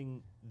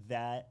something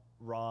that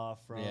raw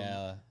from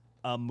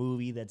a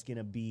movie that's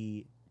gonna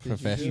be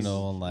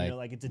Professional and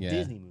like it's a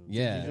Disney movie.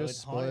 Yeah. Did you it's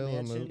just Haunted spoil a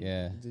Mansion. movie?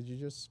 Yeah. Did you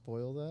just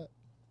spoil that?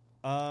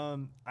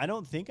 I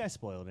don't think I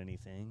spoiled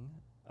anything.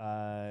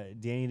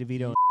 Danny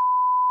DeVito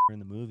in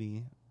the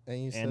movie, And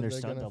you And said they're they're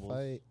stunt gonna doubles.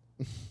 fight.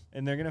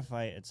 and they're gonna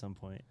fight at some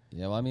point.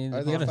 Yeah, well, I mean, Are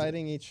you they gotta-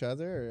 fighting each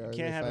other, or are Can't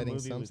they have a fighting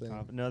movie with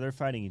something? no, they're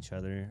fighting each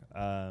other.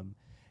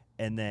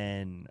 And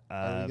then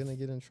Are we gonna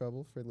get in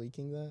trouble for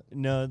leaking that?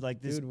 no,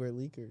 like this. Dude, we're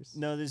leakers.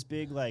 No, this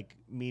big like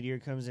meteor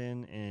comes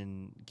in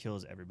and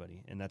kills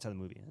everybody, and that's how the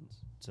movie ends.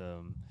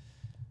 So,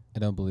 I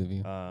don't believe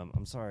you.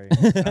 I'm sorry.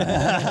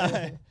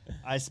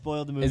 I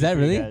spoiled the movie. Is that for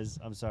really? You guys.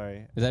 I'm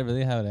sorry. Is that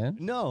really how it ends?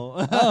 No.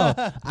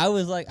 Oh, I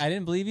was like, I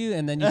didn't believe you,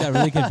 and then you got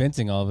really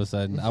convincing all of a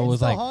sudden. I was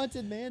It's a like,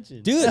 Haunted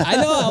Mansion, dude, I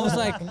know. I was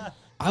like,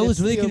 I was It's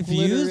really the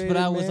confused, but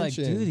I was obliterated like,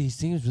 mansion. dude, he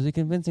seems really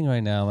convincing right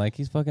now. Like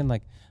he's fucking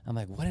like, I'm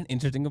like, what an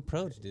interesting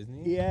approach,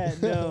 Disney. Yeah,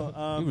 no. You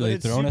but really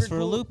it's throwing us super for a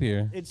cool. loop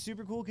here. It's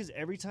super cool because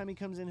every time he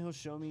comes in, he'll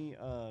show me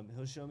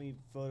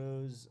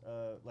photos,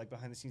 like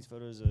behind the scenes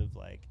photos of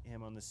like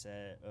him on the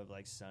set of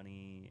like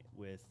Sunny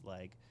with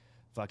like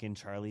fucking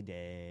Charlie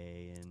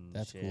Day and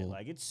That's shit. cool.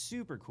 Like it's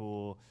super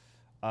cool.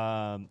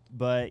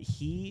 But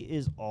he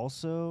is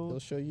also He'll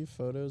show you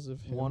photos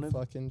of him One of-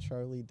 fucking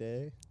Charlie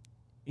Day.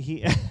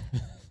 he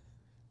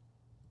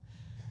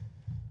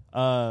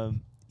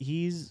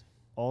he's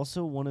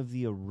also one of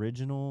the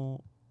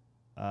original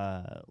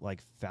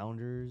like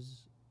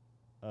founders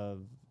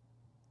of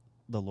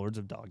the Lords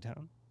of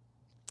Dogtown.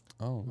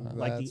 Oh, wow. Wow.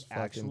 Like the That's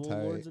fucking actual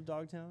tight. Lords of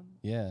Dogtown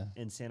Yeah.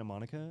 in Santa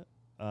Monica.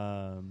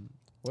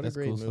 What That's a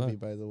great cool as movie, fuck.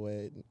 by the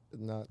way.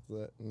 Not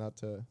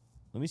to.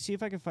 Let me see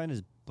if I can find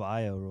his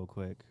bio real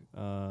quick.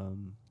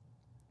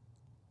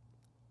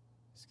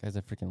 This guy's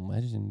a freaking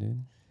legend,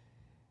 dude.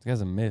 This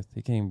guy's a myth.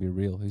 He can't even be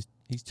real.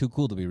 He's too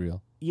cool to be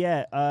real.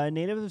 Yeah,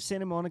 native of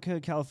Santa Monica,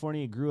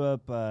 California, grew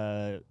up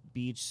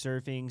beach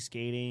surfing,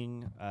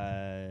 skating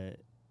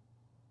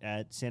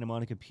at Santa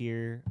Monica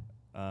Pier.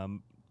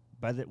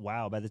 By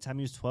the time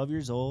he was 12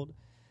 years old,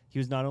 he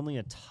was not only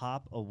a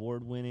top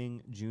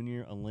award-winning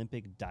junior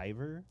Olympic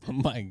diver, Oh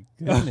my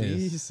goodness.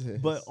 Jesus.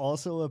 but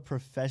also a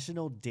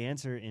professional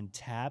dancer in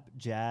tap,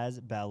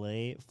 jazz,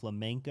 ballet,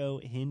 flamenco,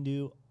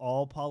 Hindu,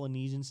 all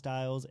Polynesian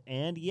styles,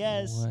 and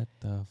yes, What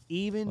the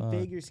even fuck?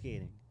 figure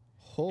skating.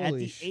 Holy At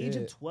the shit. age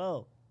of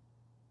 12.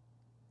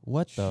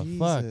 What the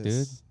fuck,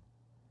 dude?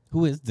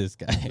 Who is this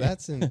guy?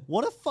 That's in.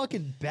 What a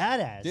fucking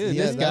badass. Dude,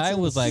 Yeah, this guy that's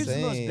was like, He's the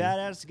most insane.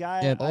 badass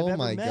guy Yeah, I've ever Oh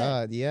my met.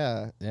 god,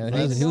 yeah. yeah, That's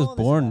he was all this about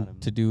born him.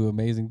 to do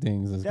amazing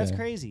things. That's guy.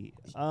 crazy.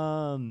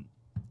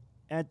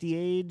 At the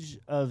age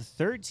of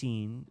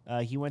 13,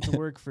 he went to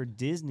work for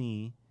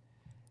Disney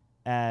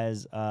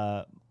as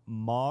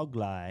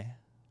Mowgli,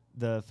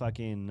 the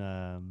fucking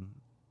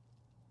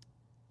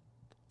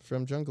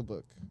From Jungle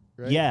Book,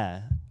 right?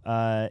 yeah,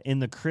 in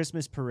the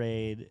Christmas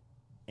parade,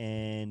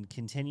 and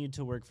continued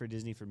to work for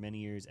Disney for many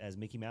years as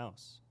Mickey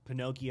Mouse,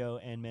 Pinocchio,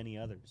 and many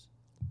others.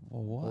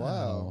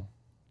 Wow.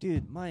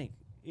 Dude, Mike,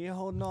 you're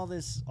holding all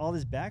this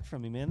back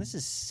from me, man. This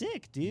is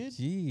sick, dude.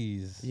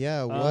 Jeez.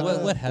 Yeah,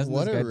 what hasn't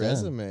what this a guy done?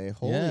 resume.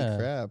 Holy Yeah.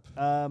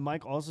 crap.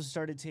 Mike also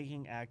started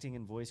taking acting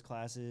and voice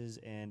classes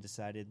and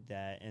decided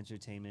that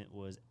entertainment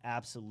was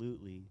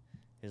absolutely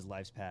his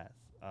life's path.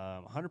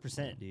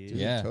 100%, dude. Dude,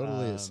 Yeah.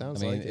 totally. It I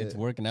sounds mean, like it's it.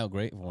 working out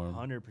great for him.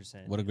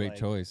 100%. What a great Like,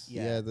 choice.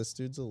 Yeah. This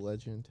dude's a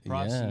legend.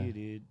 Props Yeah. to you,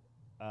 dude.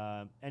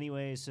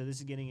 Anyway, so this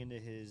is getting into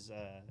his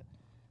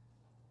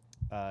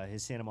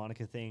Santa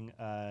Monica thing.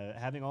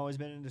 Having always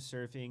been into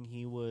surfing,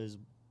 he was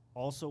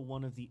also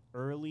one of the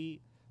early,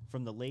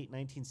 from the late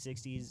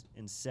 1960s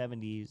and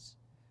 70s,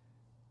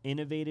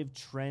 innovative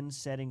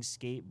trend-setting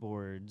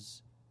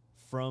skateboards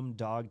from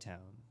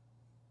Dogtown.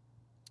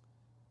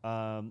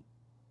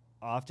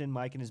 Often,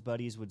 Mike and his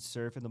buddies would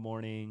surf in the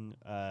morning,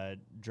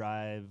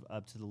 drive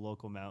up to the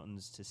local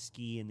mountains to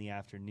ski in the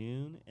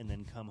afternoon, and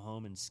then come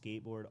home and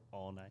skateboard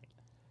all night.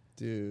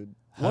 Dude.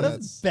 What a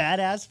that's-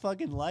 badass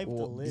fucking life to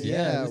Well, live.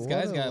 Yeah, this what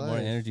guy's a got more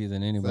life. energy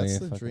than anybody. That's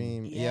the fucking-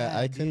 dream. Yeah, Yeah,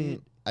 I dude.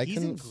 couldn't He's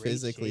in couldn't great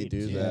physically shape,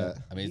 do dude.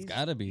 that. I mean, it's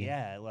gotta be.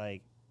 Yeah,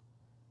 like,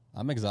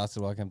 I'm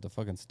exhausted walking up the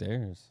fucking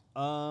stairs.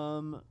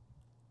 yeah.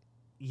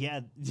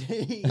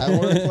 I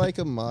work like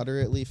a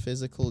moderately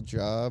physical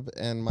job,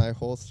 and my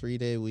whole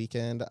 3-day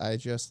weekend, I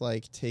just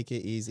like take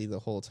it easy the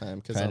whole time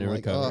because Trying I'm to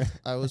like, recover. oh,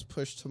 I was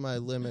pushed to my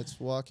limits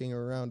walking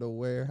around a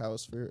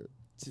warehouse for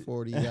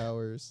 40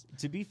 hours.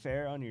 To be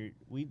fair,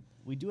 we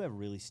do have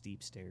really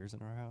steep stairs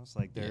in our house.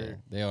 Like Yeah, they're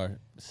they are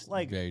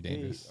like very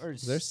dangerous. They are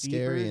They're steeper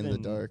scary in the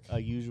than dark.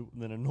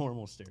 than a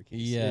normal staircase.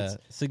 Yeah,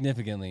 It's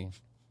significantly.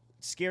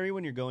 scary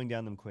when you're going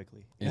down them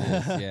quickly. It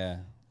is, yeah.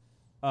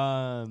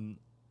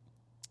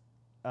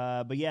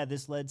 But yeah,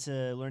 this led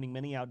to learning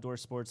many outdoor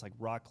sports like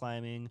rock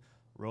climbing,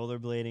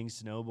 rollerblading,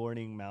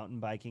 snowboarding, mountain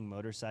biking,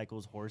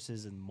 motorcycles,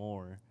 horses, and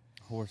more.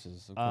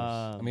 Horses, of course.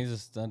 I mean, he's a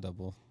stunt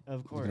double.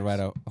 Of He's course. gonna ride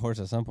a horse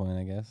at some point,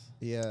 I guess.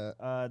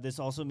 Yeah. This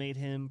also made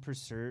him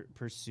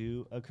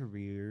pursue a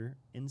career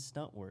in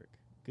stunt work.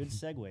 Good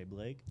segue,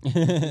 Blake.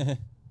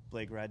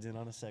 Blake rides in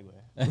on a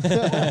Segway.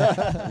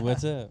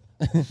 What's up?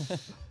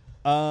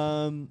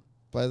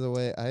 By the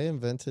way, I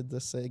invented the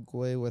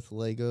Segway with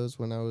Legos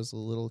when I was a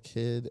little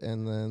kid,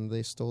 and then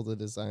they stole the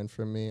design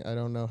from me. I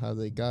don't know how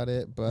they got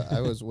it, but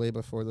I was way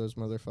before those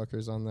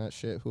motherfuckers on that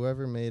shit.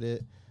 Whoever made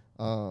it,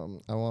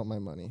 I want my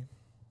money.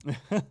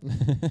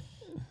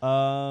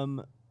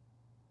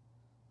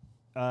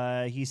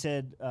 He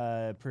said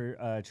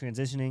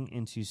transitioning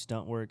into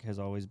stunt work has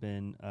always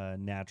been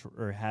natural,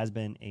 or has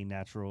been a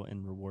natural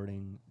and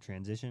rewarding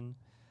transition.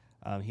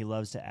 He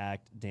loves to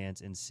act,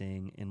 dance, and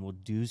sing, and will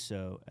do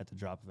so at the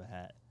drop of a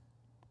hat.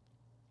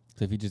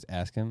 So if you just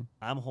ask him,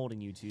 I'm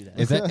holding you to that.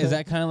 is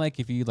that kind of like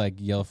if you like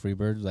yell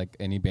Freebird, like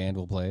any band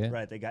will play it?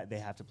 Right? They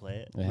have to play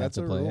it. They have That's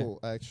to a play rule,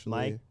 actually.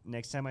 Mike,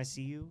 next time I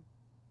see you,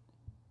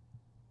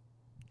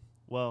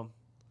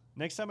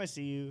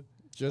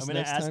 Just I'm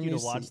going to next ask time you to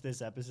see- watch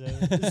this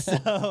episode.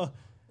 So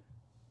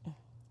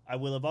I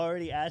will have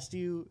already asked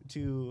you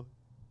to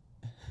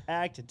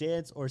act,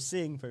 dance, or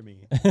sing for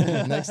me.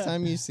 Next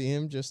time you see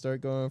him, just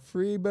start going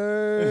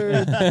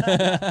Freebird.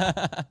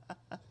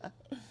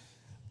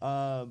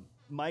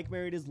 Mike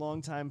married his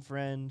longtime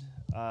friend.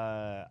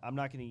 I'm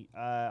not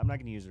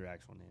gonna use her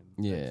actual name.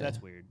 Yeah. That's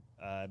weird.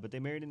 But they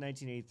married in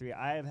 1983.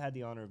 I have had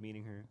the honor of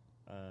meeting her.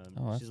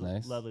 that's She's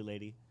nice. a lovely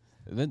lady.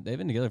 They've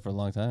been together for a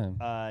long time.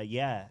 Yeah.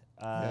 Yeah,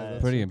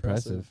 that's Pretty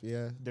impressive.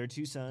 Yeah. Their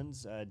two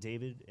sons,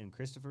 David and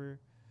Christopher.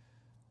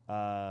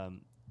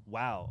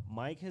 Wow.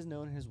 Mike has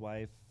known his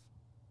wife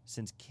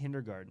since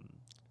kindergarten,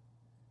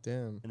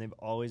 Damn. and they've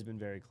always been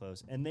very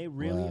close. And they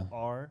really Wow.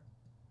 are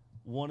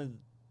one of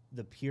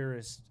the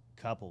purest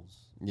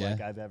couples Yeah.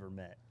 like I've ever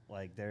met.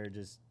 Like they're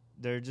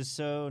they're just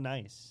so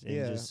nice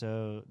and just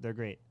so they're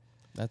great.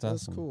 That's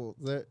That's awesome. cool.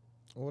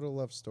 What a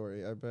love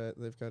story. I bet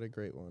they've got a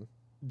great one.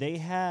 They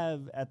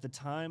have, at the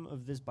time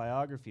of this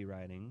biography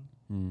writing,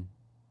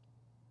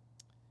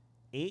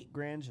 8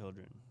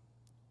 grandchildren.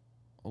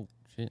 Oh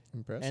shit!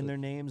 Impressive. And their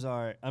names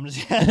are. I'm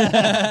just.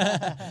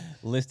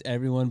 List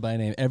everyone by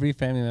name, every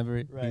family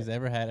member Right. he's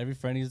ever had, every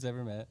friend he's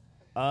ever met.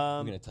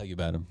 I'm gonna tell you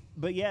about him.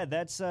 But yeah,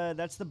 that's Danny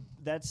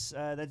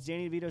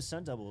DeVito's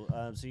stunt double.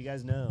 So you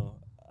guys know,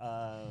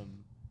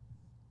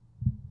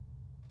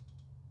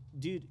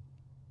 dude.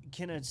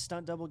 Can a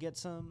stunt double get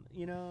some?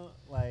 You know,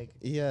 like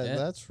yeah,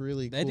 that's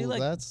really cool. They do, like,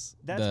 that's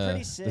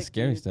pretty sick. The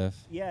scary dude. stuff.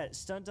 Yeah,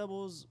 stunt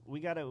doubles. We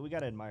gotta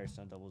admire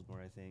stunt doubles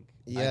more. I think.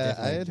 Yeah,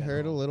 I had in heard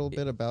a general. little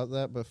bit about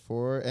that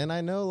before, and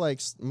I know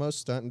like most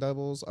stunt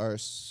doubles are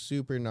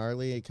super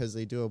gnarly because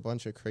they do a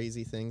bunch of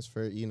crazy things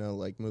for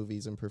like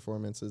movies and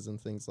performances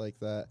and things like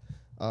that.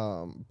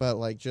 But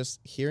like just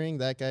hearing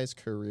that guy's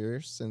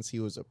career since he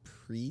was a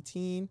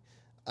preteen,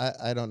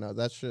 I don't know.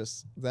 That's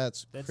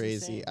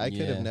crazy. insane. I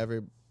could have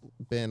never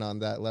been on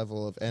that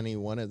level of any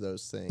one of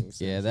those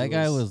things. Yeah, And that he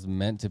guy was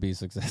meant to be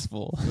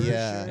successful.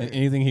 Yeah. sure. And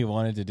anything he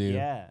wanted to do,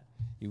 Yeah.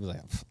 he was like,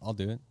 I'll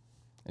do it.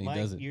 And Mike,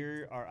 he does it.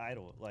 you're our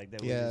idol. Like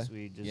that. Yeah.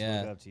 We just Yeah.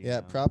 look up to you. Yeah,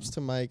 now. props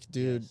to Mike,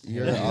 dude. Yes.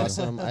 You're Yeah.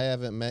 awesome. I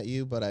haven't met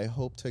you, but I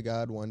hope to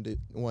God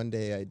one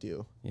day I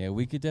do. Yeah,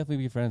 we could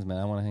definitely be friends, man.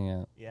 I want to hang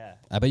out. Yeah.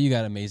 I bet you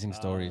got amazing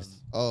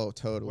stories. Oh, We're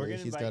totally. gonna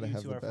He's invite got to you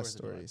have to the our best 4th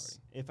of July stories.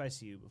 party. If I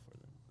see you before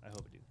then, I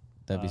hope I do.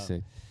 That'd be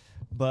sick.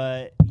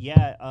 But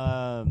yeah,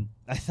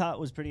 I thought it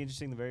was pretty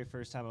interesting. The very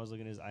first time I was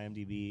looking at his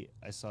IMDb,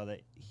 I saw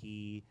that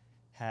he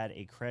had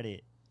a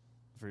credit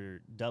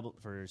for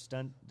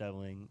stunt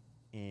doubling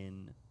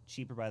in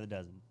Cheaper by the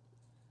Dozen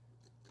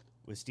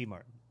with Steve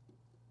Martin.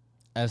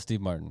 As Steve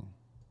Martin,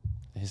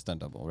 his stunt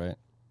double, right?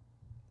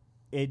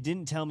 It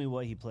didn't tell me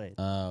what he played,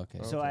 Oh, okay.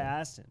 so I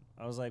asked him.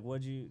 I was like,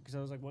 because I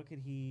was like, what could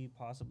he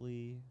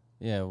possibly?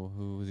 Yeah, well,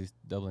 who was he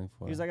doubling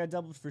for? He was like, I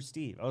doubled for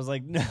Steve. I was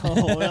like, no.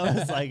 And I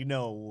was like,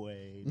 no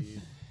way,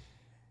 dude.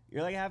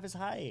 You're like half his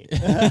height.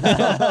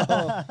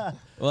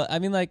 Well, I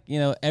mean, like,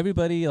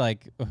 everybody,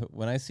 like,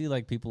 when I see,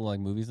 like, people, like,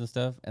 movies and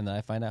stuff, and then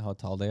I find out how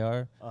tall they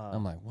are,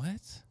 I'm like,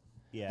 what?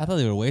 Yeah. I thought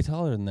they were way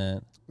taller than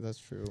that. That's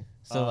true.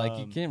 So, like,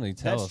 you can't really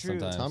tell that's true.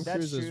 sometimes. Tom That's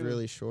Cruise is true.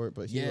 really short,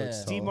 but he Yeah. looks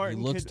tall. Steve Martin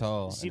He looks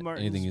tall Steve in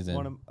Martin's anything he's in.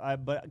 one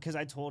of, but because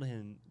I told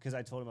him,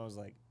 I was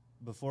like,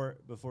 before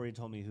he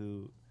told me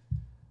who,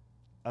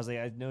 I was like,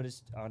 I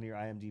noticed on your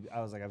IMDb. I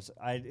was like, it was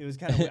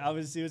kind of,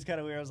 it was kind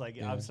of weird. I was like,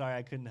 Yeah. I'm sorry,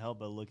 I couldn't help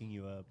but looking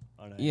you up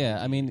on IMDb.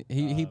 Yeah, I mean,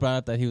 he brought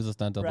up that he was a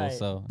stunt double, right.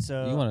 so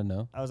So you want to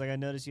know. I was like, I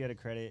noticed you had a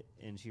credit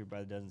in Cheaper by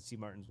the Dozen. Steve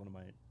Martin's one of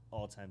my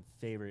all-time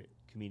favorite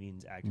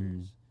comedians,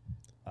 actors.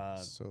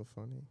 So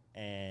funny.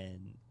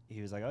 And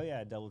he was like, "Oh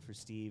yeah, I doubled for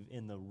Steve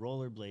in the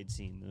rollerblade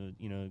scene.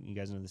 You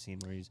guys know the scene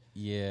where he's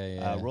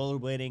Yeah.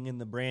 rollerblading in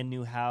the brand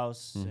new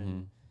house Mm-hmm.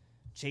 and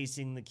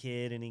chasing the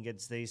kid, and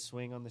they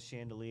swing on the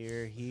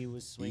chandelier. He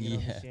was swinging on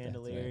the that's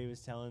chandelier. right. He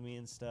was telling me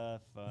and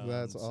stuff.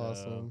 That's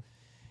awesome.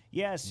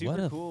 Yeah, super what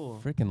a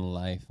cool. freaking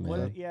life, man.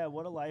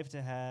 What a life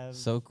to have.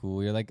 So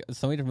cool. You're like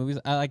so many different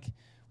movies. I like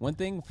one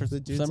thing for The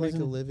dude's some like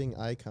reason. a living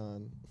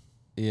icon.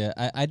 Yeah,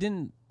 I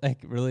didn't like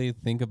really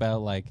think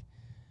about like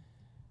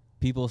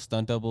people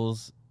stunt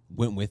doubles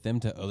went with them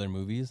to other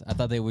movies. I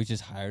thought they would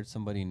just hired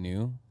somebody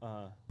new.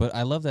 But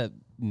I love that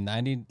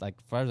 90, like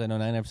as far as I know,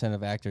 99%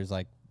 of actors,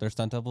 like their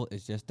stunt double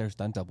is just their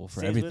stunt double for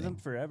Stays everything. with them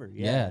forever.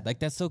 Yeah, like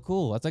that's so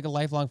cool. That's like a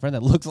lifelong friend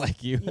that looks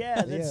like you.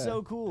 Yeah, that's Yeah.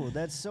 so cool.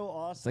 That's so It's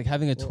awesome. like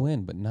having a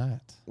twin, but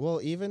not.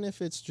 Well, even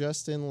if it's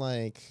just in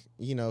like,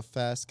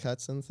 fast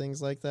cuts and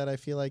things like that, I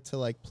feel like to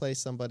like play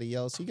somebody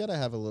else, you got to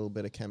have a little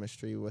bit of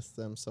chemistry with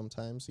them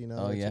sometimes, Oh,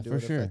 like, yeah, to do for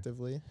it sure.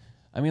 effectively.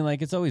 I mean,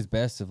 like it's always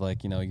best if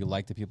like, you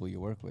like the people you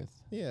work with.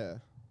 Yeah.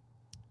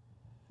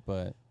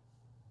 But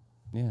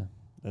yeah.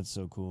 That's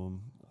so cool.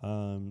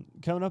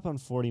 Coming up on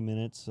 40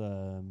 minutes.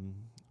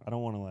 I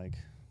don't want to like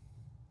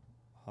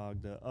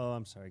hog the. Oh,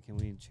 I'm sorry. Can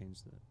we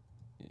change the?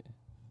 Yeah.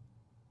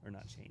 Or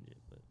not change it,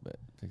 But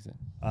fix it.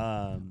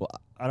 well,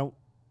 I don't.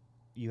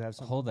 You have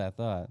something. Hold that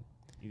thought.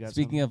 You got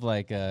Speaking something? of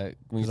like, when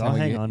you 'Cause I'll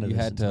hang you, on to you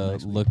this had until to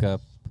next week. look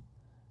up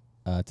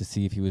to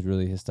see if he was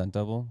really his stunt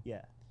double.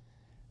 Yeah.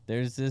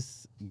 There's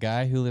this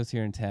guy who lives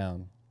here in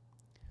town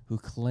who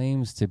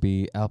claims to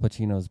be Al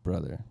Pacino's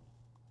brother.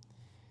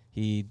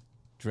 He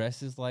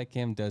dresses like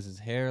him, does his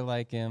hair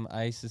like him.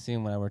 I used to see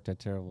him when I worked at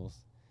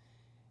Terrible's.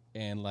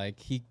 And like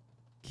he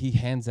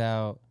hands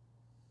out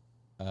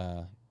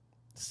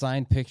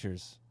signed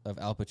pictures of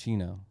Al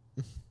Pacino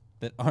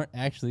that aren't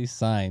actually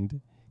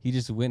signed. He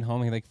just went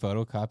home and he like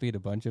photocopied a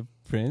bunch of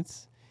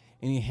prints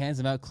and he hands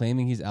them out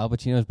claiming he's Al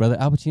Pacino's brother.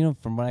 Al Pacino,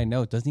 from what I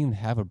know, doesn't even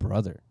have a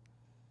brother.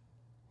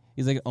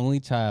 He's like an only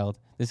child.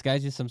 This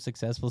guy's just some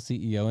successful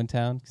CEO in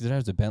town because he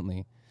drives a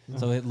Bentley.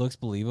 So it looks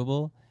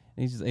believable.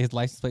 And his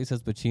license plate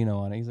says Pacino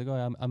on it. He's like, oh,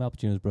 I'm Al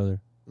Pacino's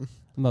brother.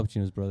 I'm Al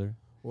Pacino's brother.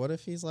 What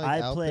if he's like I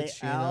Al play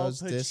Al Pacino's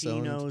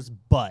disowned? Pacino's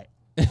butt.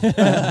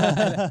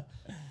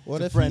 What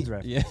It's a if Friends he,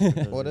 reference. Yeah. for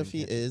those what of if you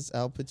he who can't. is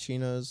Al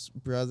Pacino's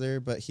brother,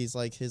 but he's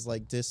like his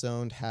like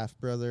disowned half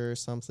brother or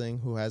something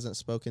who hasn't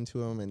spoken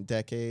to him in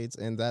decades,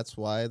 and that's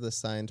why the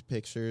signed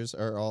pictures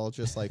are all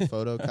just like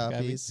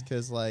photocopies,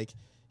 because like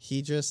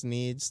he just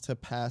needs to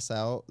pass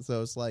out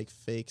those like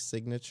fake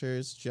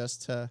signatures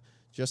just to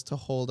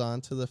hold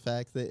on to the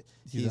fact that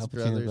He's he's Al Pacino's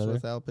brothers brother?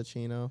 with Al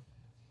Pacino.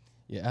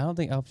 Yeah, I don't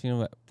think Al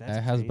Pacino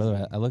That's has a brother.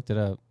 crazy. I looked it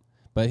up,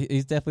 but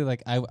he's definitely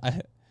like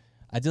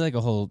I did like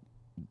a whole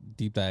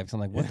deep dive. Cause I'm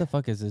like, what the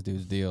fuck is this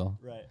dude's deal?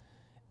 Right.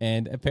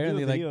 And We'll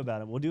apparently, do a video like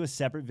about it. We'll do a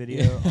separate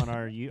video on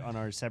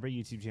our separate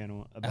YouTube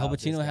channel about Al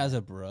this Pacino guy. has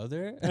a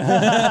brother.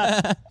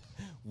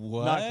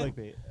 What? Not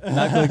clickbait.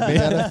 Not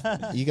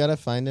clickbait. You gotta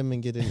find him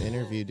and get an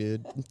interview,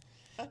 dude.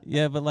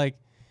 Yeah, but like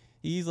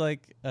he's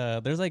like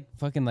there's like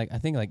fucking like I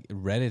think like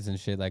Reddits and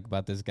shit like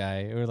about this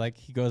guy, or like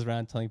he goes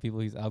around telling people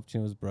he's Al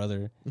Pacino's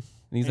brother, and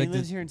he's And like he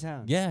lives this- here in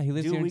town. Yeah, he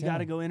lives Dude, here in we town.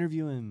 gotta go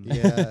interview him.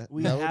 Yeah,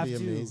 We that would have be to.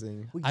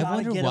 amazing. We I gotta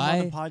wonder get him on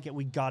why the podcast.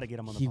 We gotta get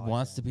him on the He podcast.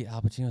 wants to be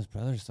Al Pacino's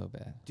brother so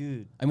bad.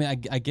 Dude. I mean, I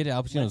get it.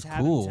 Al Let's Pacino's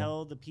have cool. him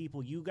tell the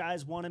people, you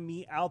guys want to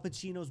meet Al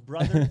Pacino's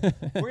brother?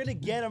 We're gonna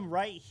get him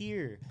right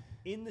here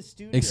in the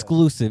studio.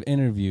 Exclusive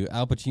interview.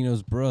 Al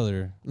Pacino's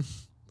brother.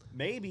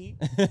 Maybe.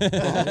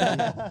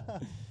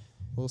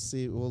 We'll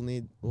see. We'll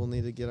need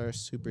to get our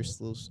super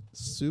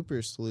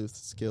sleuth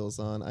skills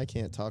on. I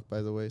can't talk,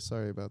 by the way.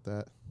 Sorry about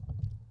that.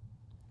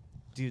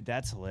 Dude,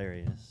 that's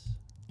hilarious.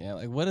 Yeah,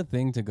 like what a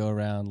thing to go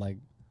around. Like,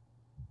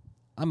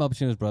 I'm Al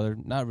Pacino's brother.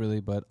 Not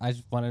really, but I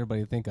just want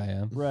everybody to think I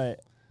am. Right.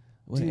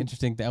 What an Dude.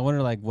 interesting thing. I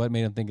wonder like what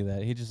made him think of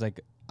that. He just like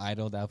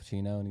idoled Al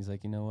Pacino, and he's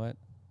like, you know what?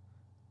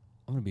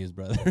 I'm gonna be his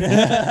brother.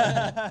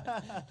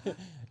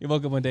 He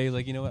woke up one day, he's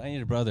like, you know what? I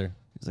need a brother.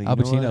 He's like, Al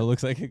 "You know Pacino what?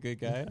 looks like a good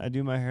guy. I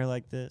do my hair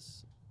like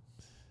this.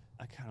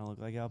 I kind of look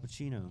like Al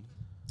Pacino.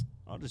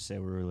 I'll just say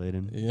we're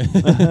related.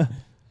 Yeah.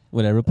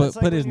 Whatever. That's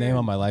like Put when his name you're-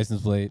 on my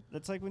license plate.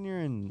 That's like when you're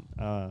in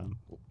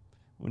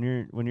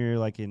when you're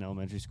like in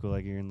elementary school,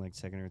 like you're in like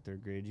second or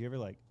third grade. Do you ever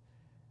like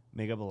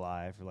make up a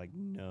lie for like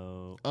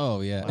no?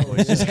 Oh yeah. My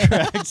voice just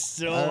cracked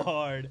so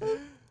hard.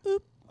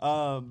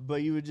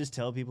 But you would just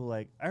tell people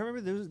like I remember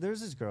there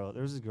was this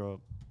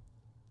girl,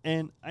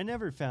 and I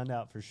never found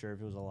out for sure if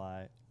it was a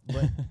lie,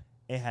 but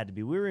it had to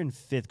be. We were in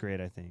 5th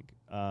grade, I think,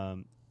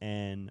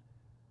 and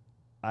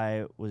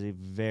I was a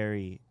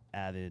very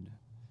avid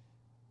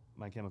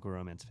My Chemical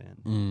Romance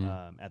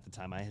fan. At the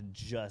time, I had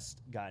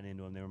just gotten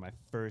into them. They were my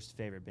first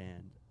favorite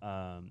band,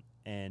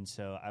 and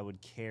so I would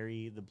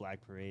carry the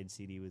Black Parade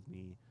CD with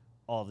me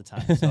all the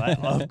time. So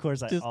of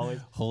course I Just always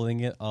holding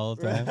it all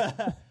the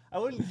time. I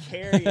wouldn't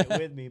carry it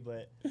with me,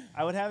 but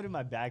I would have it in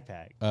my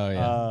backpack. Oh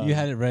yeah. You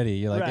had it ready.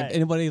 You're like, right. if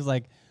anybody's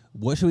like,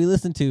 what should we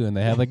listen to? And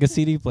they have like a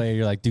CD player.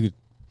 You're like, dude,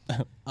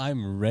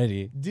 I'm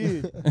ready.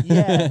 Dude,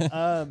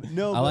 yeah.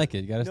 No, I like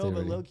it. You gotta no, stay but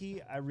ready.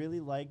 low-key, I really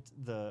liked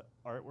the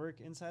artwork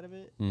inside of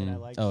it, and I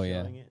liked Oh,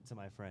 yeah. showing it to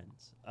my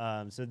friends.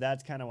 So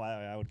that's kind of why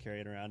I would carry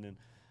it around, and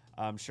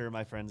I'm sure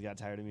my friends got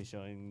tired of me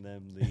showing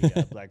them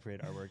the Black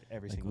Parade artwork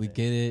every Like, single we day.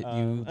 get it.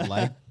 You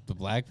like the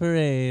Black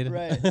Parade.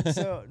 Right.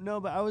 So no,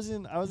 but I was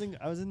in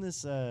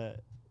this I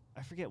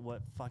forget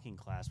what fucking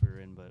class we were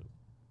in, but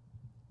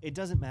it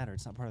doesn't matter.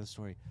 It's not part of the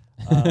story.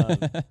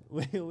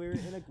 We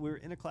were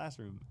in a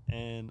classroom,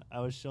 and I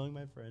was showing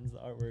my friends the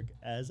artwork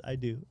as I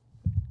did,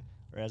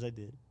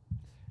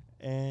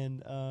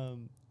 and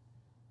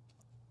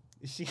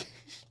she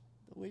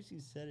the way she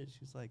said it, she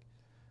was like,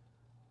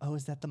 "Oh,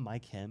 is that the My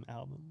Chem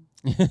album?"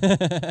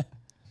 And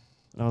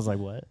I was like,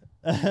 "What?"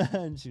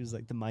 And she was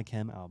like, "The My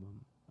Chem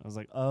album." I was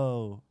like,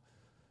 "Oh,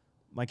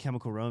 My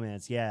Chemical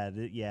Romance." Yeah,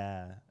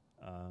 yeah.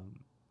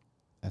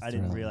 That's I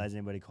didn't the realize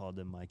anybody called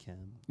them My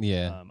Chem.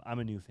 Yeah. I'm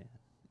a new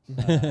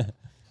fan.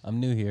 I'm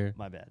new here.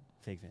 My bad.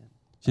 Fake fan.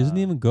 She doesn't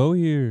even go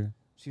here.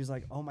 She was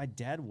like, "Oh, my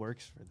dad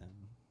works for them."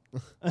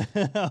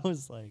 I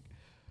was like,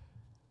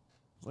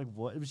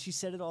 "What?" But she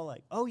said it all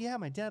like, "Oh yeah,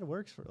 my dad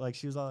works for." Like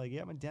she was all like,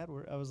 "Yeah, my dad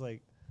works." I was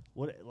like,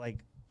 "What?" Like,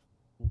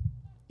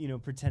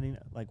 pretending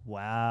like,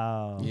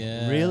 "Wow,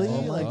 Yeah. really?"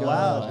 Oh my like, God,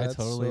 wow, I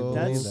totally believe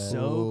that's that. so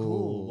cool.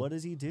 cool. What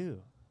does he do?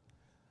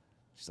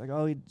 She's like,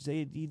 "Oh, he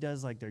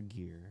does like their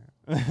gear."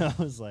 I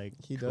was like,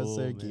 He does "Cool,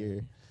 their man."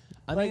 gear.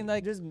 I mean,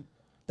 like, just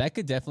that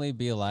could definitely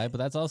be a lie, but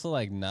that's also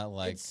like not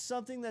like. it's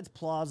something that's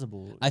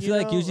plausible. I You feel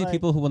like know, usually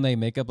people who, when they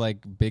make up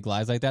like big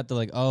lies like that, they're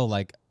like, oh,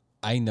 like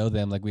I know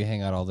them, like we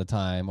hang out all the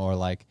time, or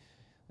like,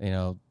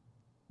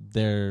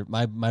 they're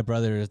my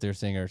brother is their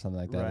singer or something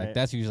like that. Right. Like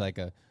that's usually like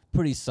a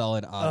pretty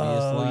solid,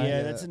 obvious Oh lie. yeah,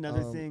 Yeah, that's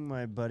another thing.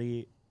 My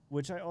buddy,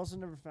 which I also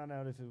never found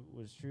out if it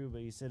was true,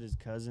 but he said his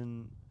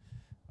cousin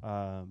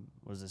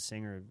was a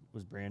singer.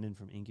 Was Brandon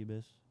from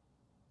Incubus?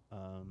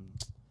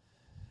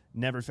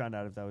 Never found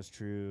out if that was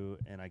true,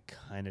 and I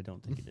kind of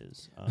don't think it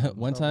is.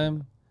 One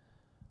time,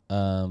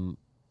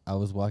 I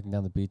was walking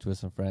down the beach with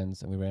some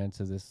friends, and we ran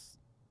into this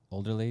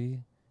older lady,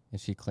 and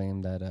she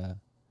claimed that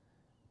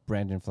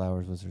Brandon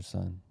Flowers was her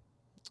son.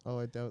 Oh,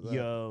 I doubt that.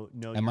 Yo,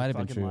 no, It you're might have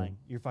been fucking true. lying.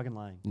 You're fucking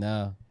lying.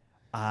 No,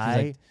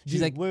 she's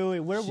Dude, like, wait,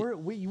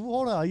 wait, you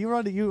hold on. You're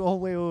on. You oh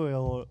wait.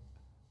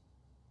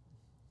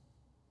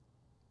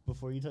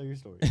 before you tell your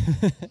story.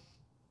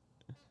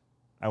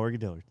 I work at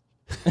Dillard's.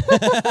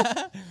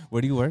 Where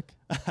do you work?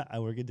 I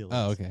work at Dillard's.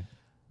 Oh, okay.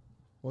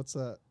 What's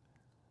that?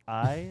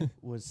 I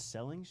was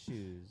selling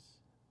shoes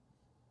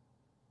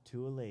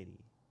to a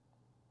lady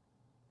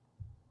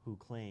who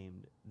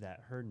claimed that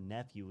her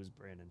nephew was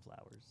Brandon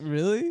Flowers.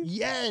 Really?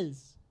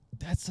 Yes.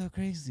 That's so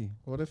crazy.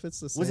 What if it's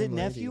the same Was it lady?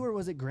 nephew or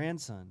was it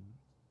grandson?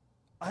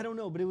 I don't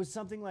know, but it was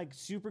something like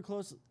super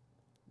close.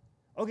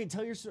 Okay,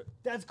 tell your story.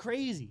 That's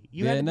crazy.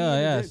 You had to be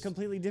in a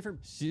completely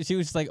different. She was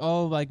just like,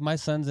 oh, like my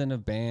son's in a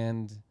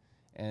band.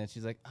 And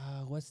she's like,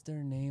 what's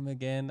their name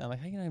again? I'm like,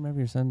 how can I remember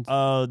your son's?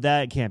 Oh,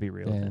 that can't be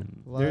real. Yeah.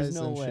 Then. Lies There's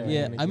no and way.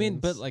 Yeah, I mean,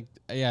 but like,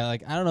 I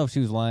don't know if she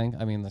was lying.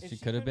 I mean, If she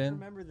could have couldn't been.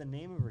 Remember the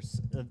name of her,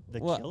 the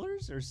Well,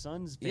 Killers or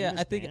son's? Yeah,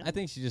 famous band? I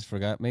think she just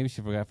forgot. Maybe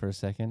she forgot for a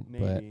second.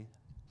 Maybe.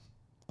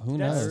 But who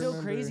That's knows? still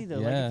remember- crazy though.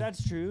 Like Yeah. if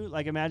that's true,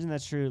 like imagine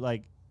that's true.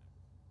 Like,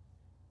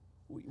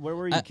 where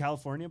were you?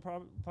 California,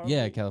 probably.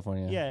 Yeah,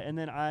 California. Yeah, and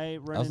then I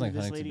run was into like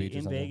this Huntington lady Beach or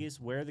in something. Vegas,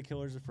 where the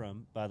Killers are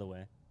from, by the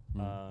way.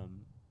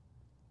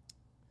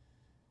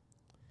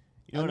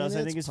 You know what else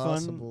I think it's is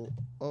possible.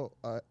 Oh,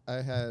 I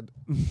had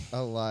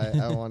a lie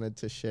I wanted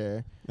to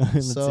share. fun?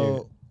 Let's hear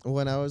So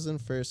when I was in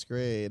first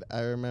grade,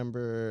 I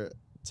remember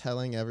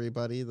telling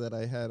everybody that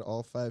I had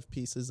all 5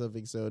 pieces of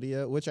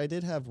Exodia, which I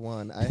did have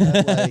one.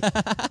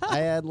 I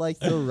had like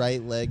the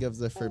right leg of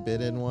the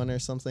forbidden one or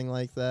something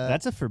like that.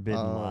 That's a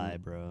forbidden lie,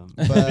 bro.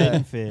 but-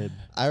 Forbidden fib.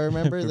 I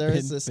remember there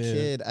was Forbidden this fib.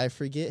 kid, I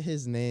forget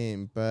his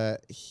name,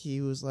 but he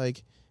was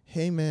like,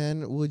 hey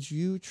man, would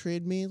you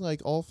trade me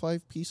like all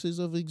 5 pieces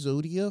of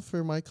Exodia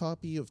for my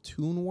copy of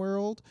Toon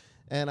World?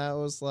 And I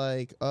was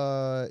like,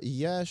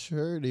 yeah,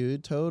 sure,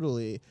 dude,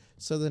 totally.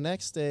 So the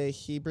next day,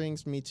 he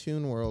brings me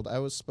Toon World. I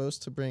was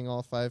supposed to bring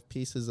all 5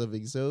 pieces of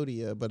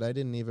Exodia, but I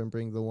didn't even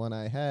bring the one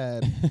I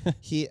had.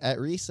 At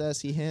recess,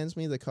 he hands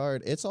me the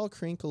card. It's all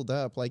crinkled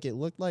up. Like, it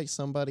looked like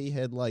somebody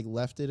had, like,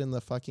 left it in the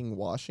fucking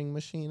washing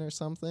machine or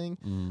something.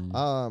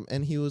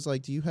 And he was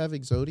like, do you have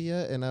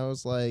Exodia? And I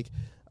was like,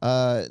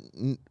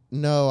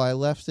 no, I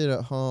left it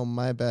at home,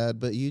 my bad,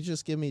 but you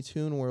just give me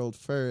Toon World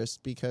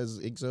first because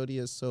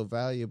Exodia is so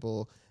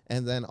valuable,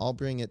 and then I'll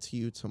bring it to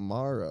you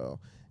tomorrow.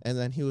 And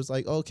then he was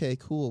like, okay,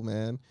 cool,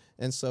 man.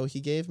 And so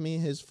he gave me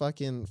his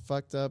fucking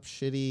fucked up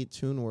shitty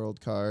Toon World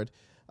card.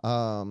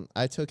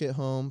 I took it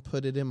home,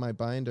 put it in my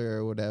binder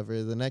or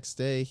whatever. The next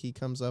day he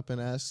comes up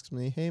and asks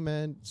me, hey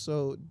man,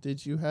 so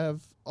did you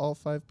have all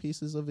 5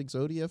 pieces of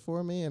Exodia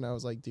for me? And I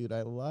was like, dude,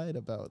 I lied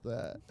about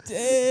that.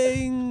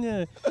 Dang!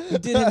 You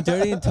did him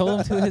dirty and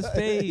told him to his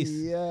face.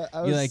 Yeah, I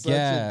You're was like, such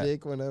yeah. a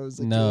dick when I was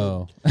a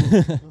No.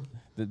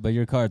 But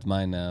your card's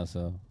mine now,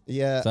 so. kid.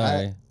 Yeah,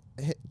 Sorry.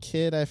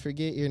 kid, I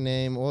forget your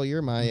name. Well,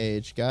 you're my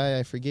age. Guy,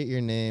 I forget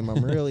your name.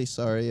 I'm really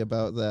sorry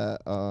about that.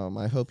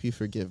 I hope you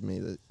forgive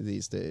me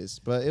these days.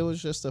 But it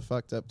was just a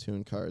fucked up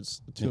Toon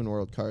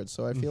World card.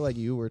 So I feel like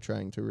you were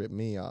trying to rip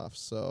me off.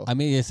 So I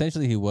mean,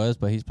 essentially he was,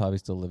 but he's probably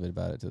still livid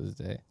about it to this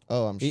day.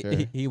 oh, I'm sure.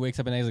 He wakes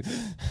up and he's like,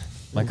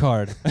 my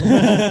card.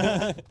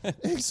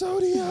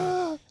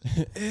 Exodia.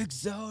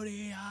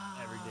 Exodia.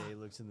 Every day he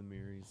looks in the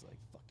mirror, he's like,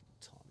 fucking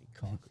Tommy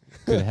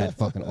Cochran. Could have had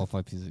fucking all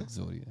 5 pieces of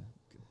Exodia.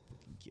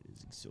 Get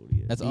his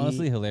Exodia. That's The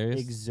honestly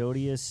hilarious.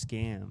 Exodia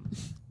scam.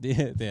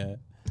 Yeah.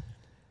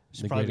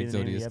 Should The probably great be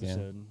the name Exodia of the scam.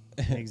 episode.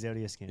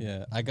 Exodia scam.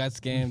 Yeah. I got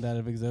scammed out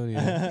of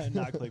Exodia.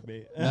 Not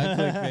clickbait. Not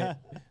clickbait.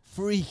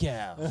 Freak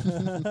out.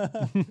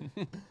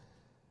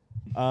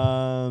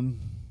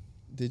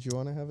 Did you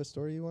want to have a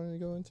story you wanted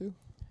to go into?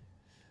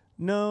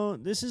 No,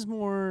 this is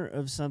more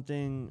of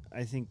something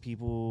I think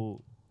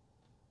people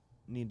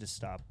need to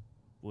stop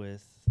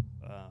with.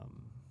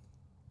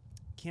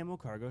 Camo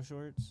cargo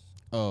shorts.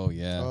 Oh,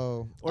 yeah.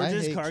 Oh, Or I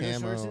just hate cargo camo.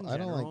 shorts in I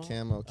don't like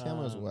general. camo.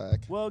 Camo's whack.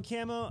 Well,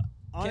 camo,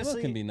 honestly,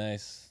 Camo can be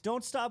nice.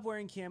 don't stop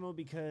wearing camo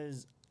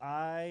because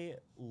I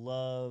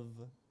love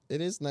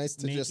It is nice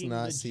to just making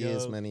not the see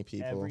as joke many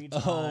people. every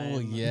time Oh,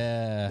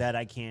 yeah. that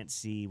I can't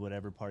see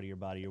whatever part of your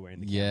body you're wearing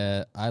the camo.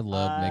 Yeah, I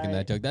love making I-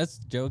 that joke. That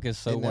joke is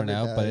so It worn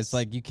never out, but does. it's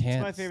like you It's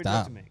can't my favorite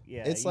stop. joke to make.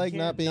 Yeah, It's you like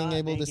can't not being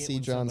able to make it see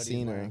when John somebody's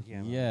Cena. wearing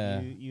camo. Yeah,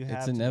 you it's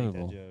have to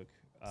inevitable. Make that joke.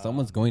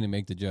 Someone's going to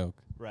make the joke.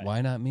 Right.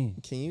 Why not me?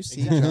 Can you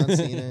see John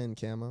Cena in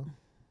camo?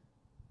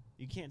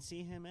 You can't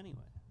see him anyway.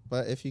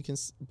 But if you can,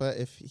 but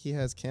if he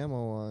has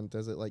camo on,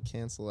 does it like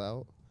cancel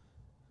out?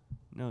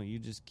 No, you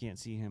just can't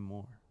see him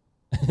more.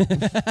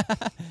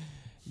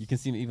 You can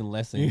see me even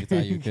less than you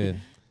thought you could.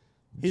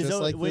 Just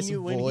like when this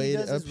when he void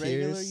does his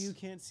regular, appears. you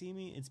can't see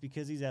me. It's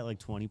because he's at like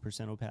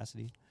 20%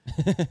 opacity.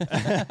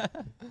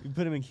 You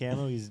put him in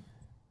camo, he's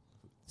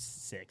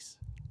 6.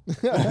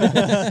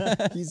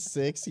 He's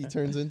 6. He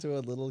turns into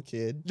a little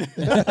kid.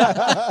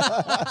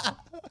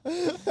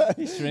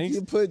 He shrinks.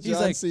 You put He's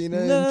John like,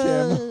 Cena "No."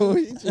 in camo.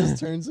 He just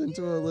turns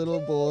into a little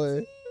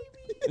boy.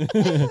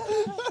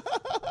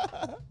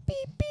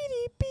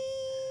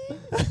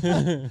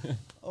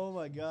 Oh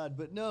my god!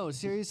 But no,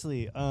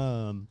 seriously.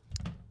 I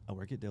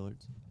work at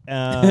Dillard's,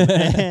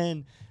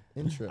 and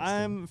Interesting.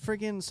 I'm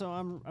freaking. So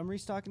I'm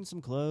restocking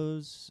some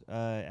clothes,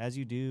 as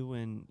you do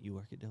when you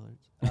work at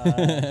Dillard's,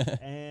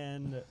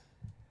 and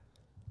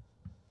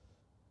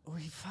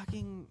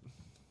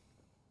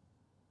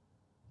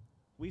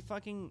we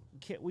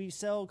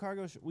sell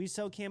we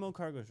sell camo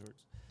cargo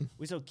shorts.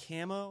 We sell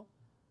camo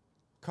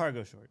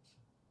cargo shorts.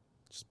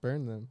 Just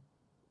burn them.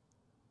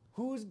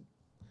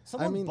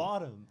 Someone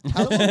bought them.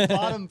 Someone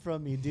bought them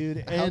from me,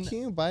 dude. How can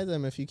you buy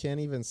them if you can't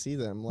even see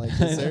them? Like,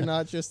 is there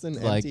not just an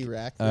empty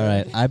rack there? All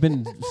right, I've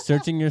been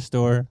searching your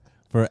store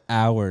for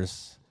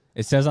hours.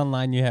 It says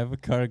online you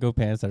have cargo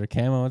pants that are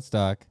camo in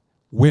stock.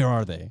 Where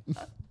are they?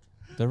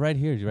 They're right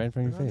here. You're right in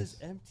front of your face.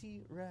 This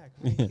empty rack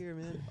right here,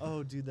 man.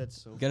 Oh, dude,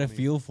 that's so. You gotta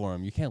feel for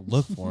them. You can't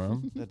look for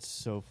them. That's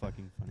so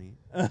fucking funny.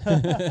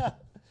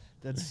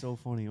 That's so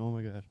funny. Oh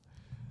my god.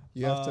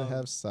 You have to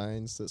have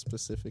signs that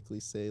specifically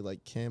say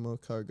like camo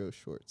cargo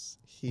shorts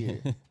here.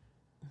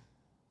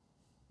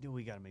 Dude,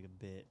 we gotta make a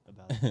bit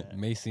about that.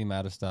 May seem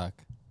out of stock.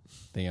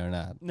 They are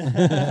not.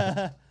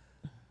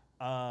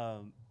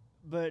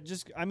 But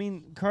just, I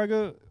mean,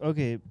 cargo.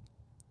 Okay,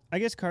 I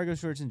guess cargo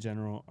shorts in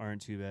general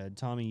aren't too bad.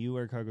 Tommy, you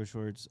wear cargo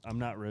shorts. I'm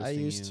not roasting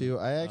you. I used to.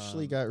 I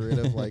actually got rid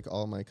of like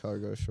all my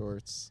cargo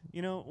shorts.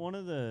 You know,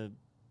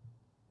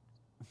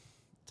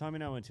 Tommy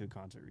and I went to a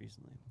concert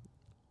recently,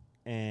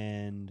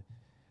 and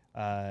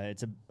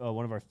it's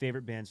one of our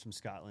favorite bands from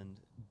Scotland,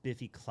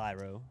 Biffy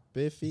Clyro.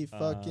 Biffy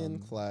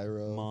fucking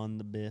Clyro. Mon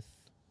the Biff.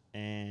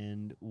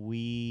 And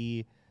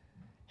we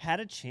had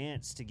a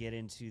chance to get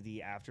into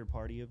the after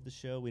party of the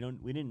show. We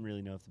didn't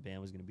really know if the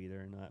band was going to be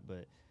there or not,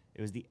 but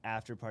it was the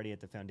after party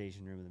at the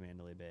Foundation Room of the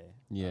Mandalay Bay.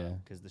 Yeah.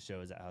 Because the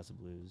show is at House of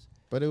Blues.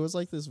 But it was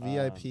like this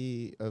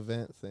VIP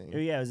event thing.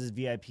 Yeah, it was this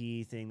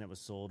VIP thing that was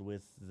sold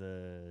with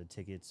the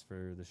tickets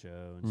for the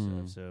show and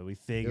stuff. So we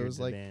figured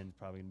the band's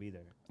probably going to be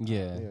there.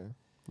 Yeah.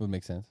 Would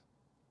make sense.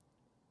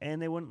 And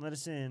they wouldn't let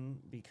us in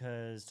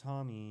because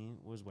Tommy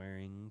was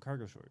wearing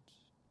cargo shorts.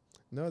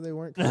 No, they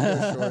weren't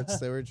cargo shorts.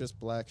 They were just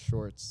black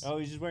shorts. Oh,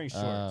 he's just wearing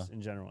shorts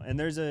in general. And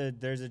there's a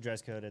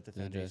dress code at the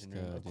Foundation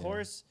Room. Of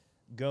course,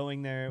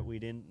 going there, we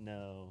didn't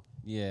know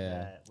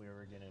that we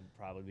were going to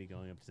probably be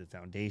going up to the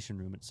Foundation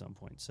Room at some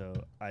point.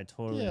 So I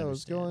totally I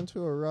was going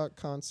to a rock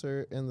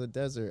concert in the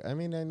desert. I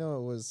mean, I know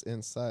it was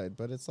inside,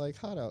 but it's like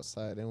hot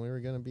outside, and we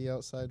were going to be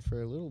outside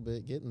for a little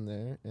bit getting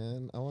there,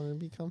 and I wanted to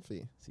be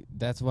comfy. See,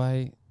 that's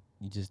why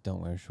you just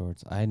don't wear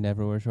shorts. I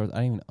never wear shorts. I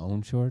don't even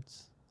own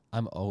shorts.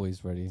 I'm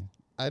always ready.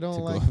 I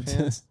don't like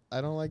pants. I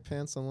don't like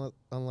pants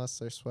unless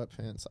they're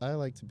sweatpants. I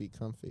like to be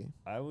comfy.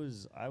 I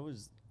was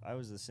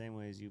the same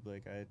way as you,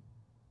 Blake. I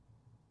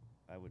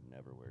would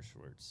never wear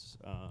shorts.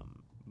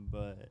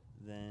 But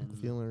then I'm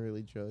feeling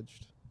really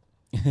judged.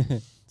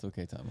 It's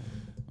okay, Tommy.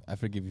 I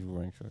forgive you for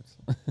wearing shorts.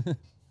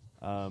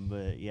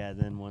 But yeah,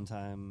 then one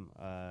time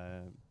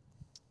I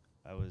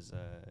was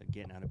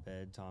getting out of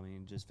bed. Tommy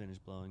just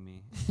finished blowing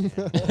me.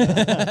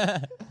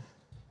 And,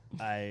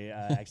 I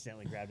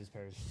accidentally grabbed his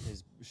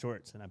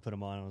shorts and I put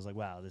them on. And I was like,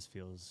 "Wow, this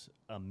feels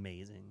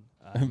amazing."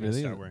 I'm gonna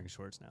start wearing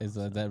shorts now. Is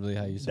that really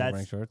how you start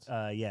wearing shorts?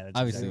 Yeah, that's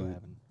obviously exactly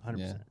what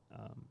happened.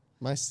 100%.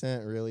 My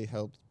scent really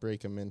helped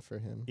break them in for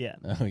him. Yeah.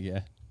 Oh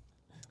yeah.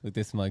 Look,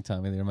 they smell like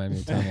Tommy. They remind me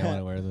of Tommy. I want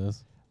to wear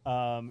those.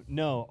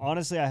 No,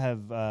 honestly, I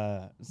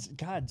have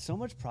so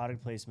much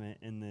product placement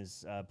in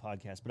this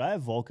podcast, but I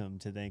have Volcom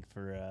to thank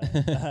for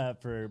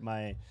for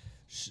my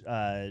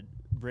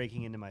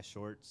breaking into my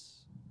shorts.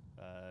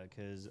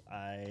 Because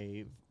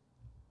on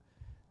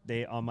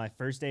my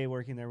first day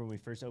working there when we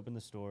first opened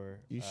the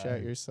store, you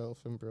shot yourself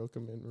and broke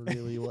them in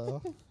really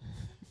well.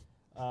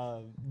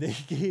 They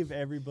gave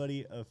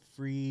everybody a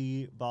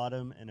free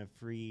bottom and a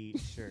free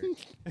shirt.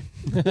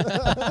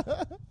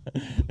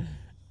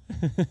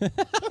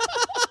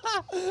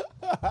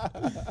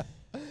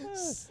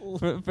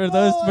 For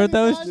those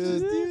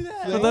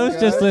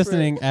just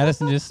listening,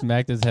 Addison just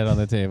smacked his head on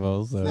the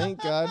table. So.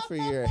 Thank God for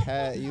your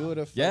hat. You would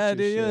have. Yeah,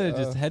 dude, you would have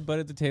just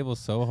headbutted the table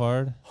so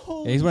hard.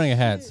 Yeah, he's wearing a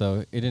hat, so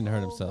it didn't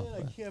hurt himself.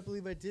 Man, I can't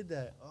believe I did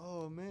that.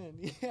 Oh man,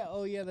 yeah.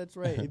 Oh yeah, that's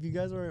right. If you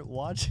guys aren't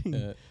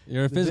watching,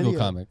 you're a physical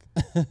comic.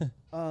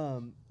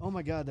 Oh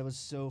my God, that was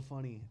so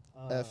funny.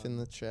 F in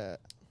the chat.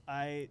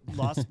 I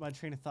lost my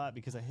train of thought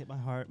because I hit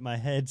my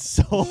head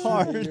so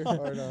hard. Your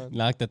hard on.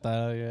 Knocked the thought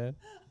out of your head.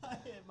 I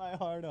hit my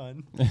hard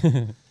on.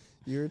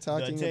 You were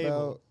talking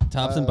about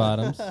tops and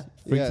bottoms.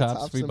 Free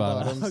tops, free and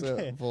bottoms.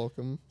 Okay. At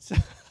Volcom.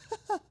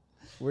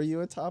 Were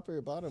you a top or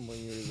a bottom when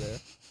you were there?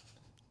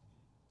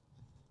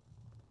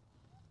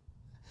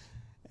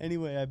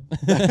 Anyway,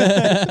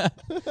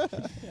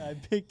 I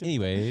picked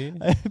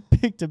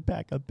a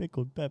pack of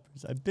pickled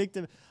peppers. I picked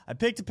a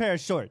pair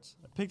of shorts.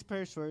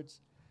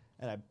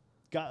 And I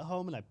got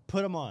home and I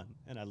put them on,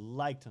 and I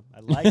liked them. I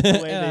liked the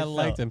way they felt.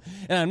 liked them,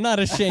 and I'm not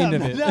ashamed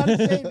of it. I'm not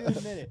ashamed to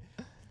admit it.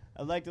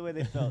 I liked the way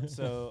they felt.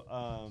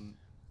 So,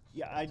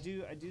 yeah, I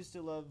do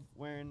still love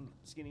wearing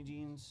skinny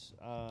jeans.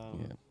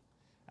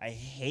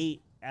 I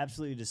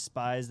absolutely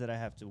despise that I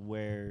have to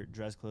wear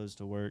dress clothes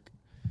to work.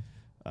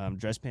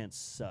 Dress pants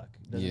suck.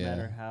 Doesn't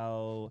matter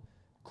how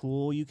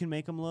cool you can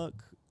make them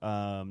look.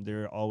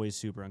 They're always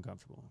super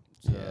uncomfortable.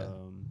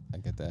 So, I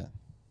get that.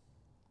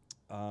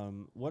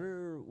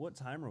 What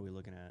time are we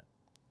looking at?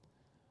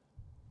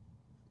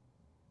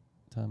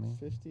 Tommy.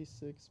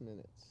 56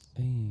 minutes.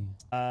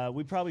 Hey.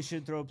 We probably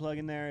should throw a plug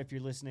in there if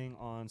you're listening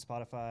on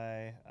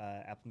Spotify,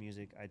 Apple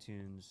Music,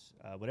 iTunes,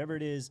 whatever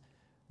it is,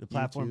 the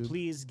platform. YouTube.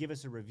 Please give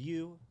us a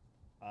review,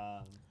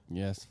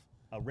 Yes.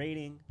 a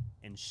rating,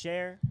 and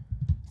share.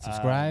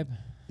 Subscribe.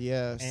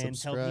 Yeah, And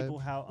subscribe, tell people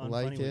how unfunny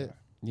like we it. are.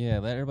 Yeah,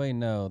 let everybody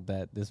know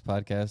that this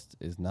podcast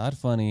is not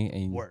funny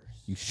and Worse.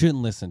 you shouldn't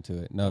listen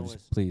to it. No, No,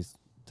 just please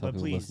tell but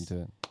people to please. listen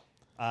to it.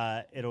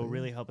 It'll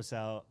really help us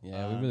out.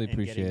 Yeah, we really in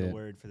appreciate getting it. the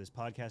word for this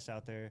podcast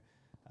out there.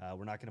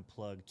 We're not going to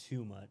plug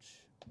too much,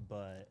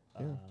 but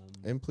Yeah.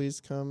 And please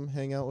come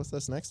hang out with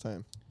us next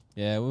time.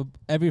 Yeah,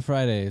 every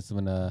Friday is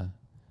when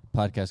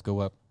podcasts go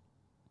up.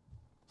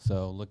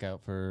 So look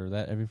out for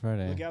that every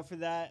Friday. look out for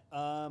that.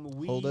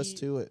 We Hold us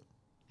to it.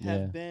 have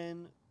Yeah.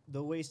 been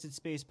the Wasted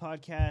Space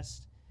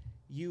podcast.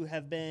 You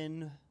have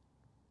been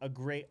a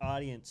great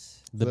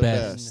audience. The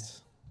best.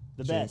 best.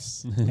 The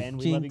Jinx. best. And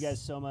we love you Jinx.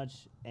 guys so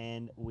much.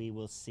 And we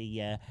will see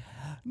you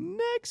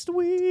next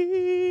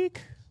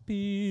week.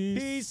 Peace.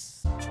 Peace.